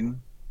explain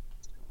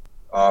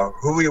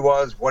who he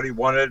was, what he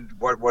wanted,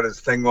 what his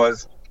thing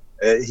was.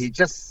 He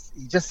just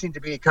seemed to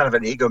be kind of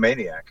an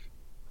egomaniac.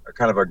 A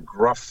kind of a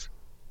gruff,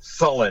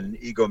 sullen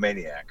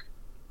egomaniac.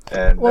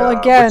 And well,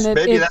 again,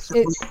 if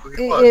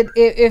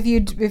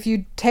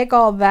you take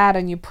all that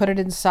and you put it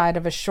inside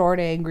of a short,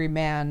 angry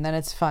man, then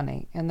it's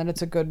funny, and then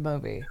it's a good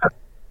movie.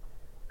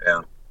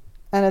 Yeah.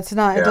 And it's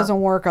not. It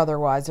doesn't work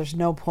otherwise. There's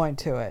no point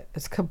to it.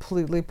 It's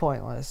completely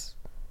pointless.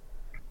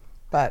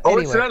 But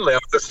anyway. Incidentally, I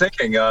was just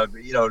thinking,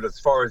 as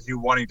far as you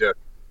wanting to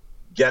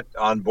get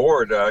on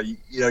board,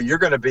 you're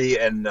going to be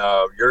in.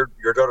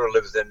 Your daughter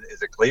lives in.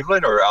 Is it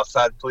Cleveland or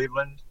outside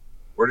Cleveland?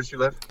 Where does she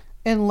live?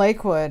 In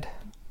Lakewood.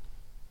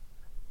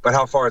 But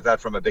how far is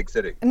that from a big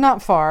city?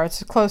 Not far.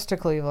 It's close to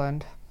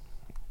Cleveland.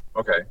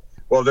 Okay.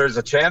 Well, there's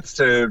a chance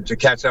to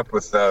catch up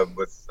with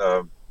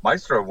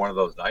Maestro one of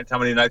those nights. How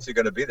many nights are you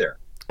going to be there?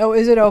 Oh,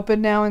 is it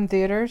open now in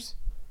theaters?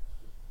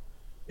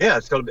 Yeah,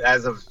 it's going to be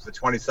as of the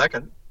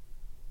 22nd.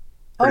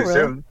 Pretty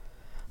soon.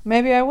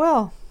 Maybe I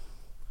will.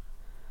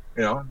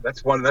 You know,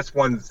 that's one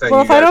thing.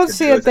 Well, if I don't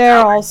see it there,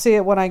 I'll see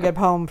it when I get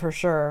home for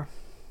sure.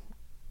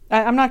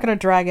 I'm not going to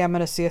drag Emma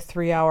to see a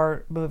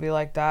 3-hour movie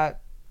like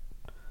that.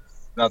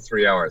 Not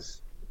 3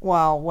 hours.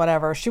 Well,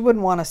 whatever. She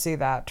wouldn't want to see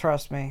that,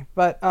 trust me.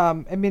 But,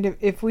 I mean,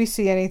 if we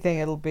see anything,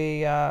 it'll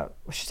be...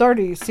 she's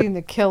already seen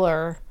The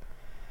Killer.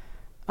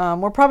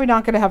 We're probably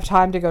not going to have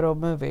time to go to a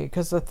movie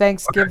because the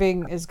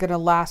Thanksgiving is going to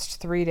last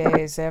 3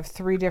 days. They have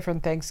 3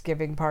 different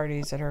Thanksgiving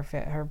parties at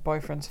her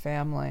boyfriend's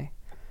family.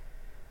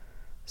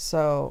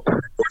 So...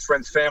 Her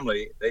boyfriend's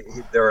family,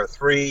 there are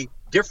 3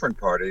 different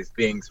parties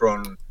being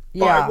thrown...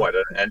 By what,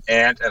 an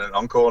aunt and an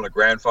uncle and a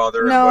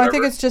grandfather? No, I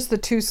think it's just the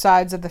 2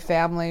 sides of the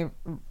family,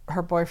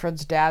 her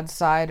boyfriend's dad's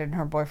side and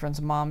her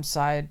boyfriend's mom's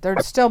side. They're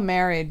still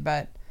married,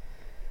 but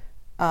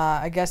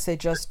I guess they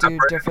just do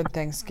different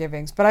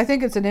Thanksgivings. But I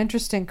think it's an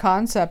interesting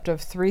concept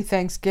of 3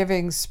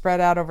 Thanksgivings spread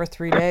out over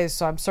 3 days,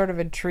 so I'm sort of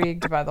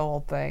intrigued by the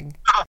whole thing.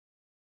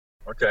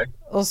 Okay.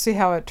 We'll see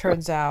how it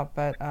turns out.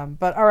 But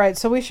all right,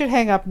 so we should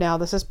hang up now.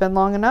 This has been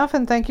long enough,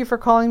 and thank you for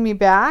calling me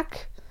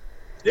back.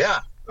 Yeah,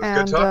 it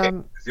was good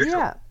talking.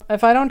 Yeah.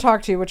 If I don't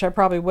talk to you, which I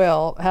probably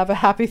will, have a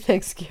happy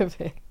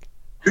Thanksgiving.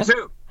 You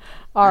too.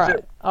 All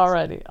right. All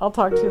righty. I'll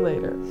talk to you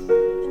later.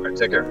 All right.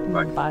 Take care.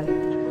 Bye. Bye.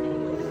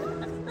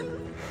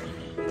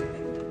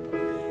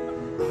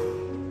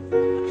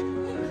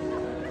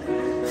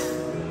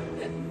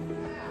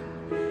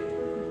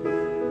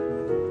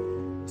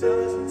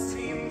 Doesn't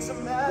seem to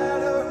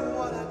matter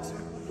what I do.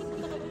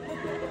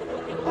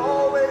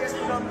 Always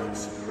number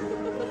 2.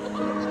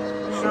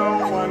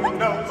 No one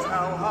knows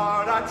how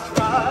hard I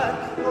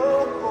tried.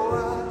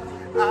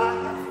 I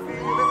have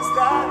feelings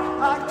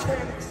that I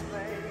can't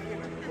explain,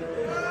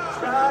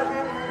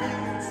 driving me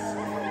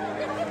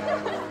insane.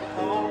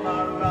 All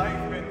my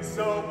life been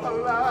so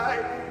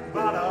polite,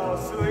 but I'll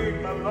sleep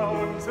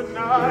alone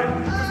tonight.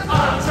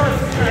 I'm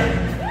just kidding.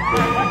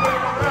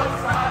 Anywhere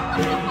else I'd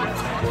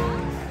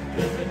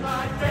be. Is it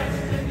my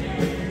destiny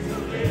to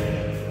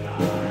live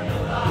a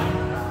life?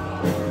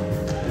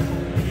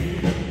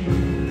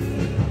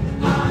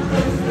 I'm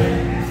just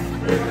kidding.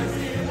 When I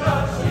see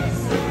love, she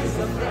sees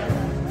a friend.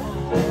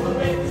 What will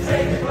it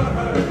take for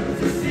her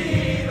to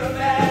see the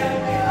man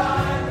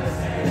behind the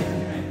stand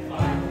and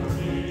fight for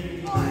me?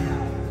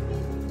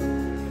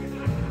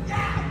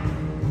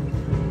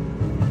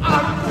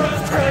 I'm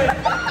just kidding.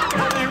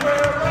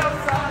 Anywhere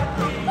else I'd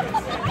be.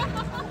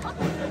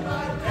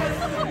 My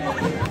destiny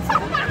to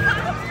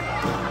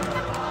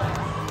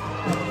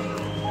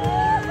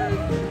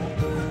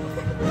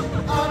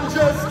I'm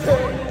just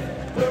kidding.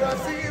 Where I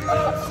see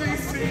love, she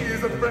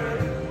sees a friend.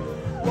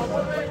 What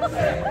will it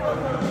take for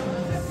her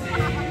to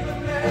see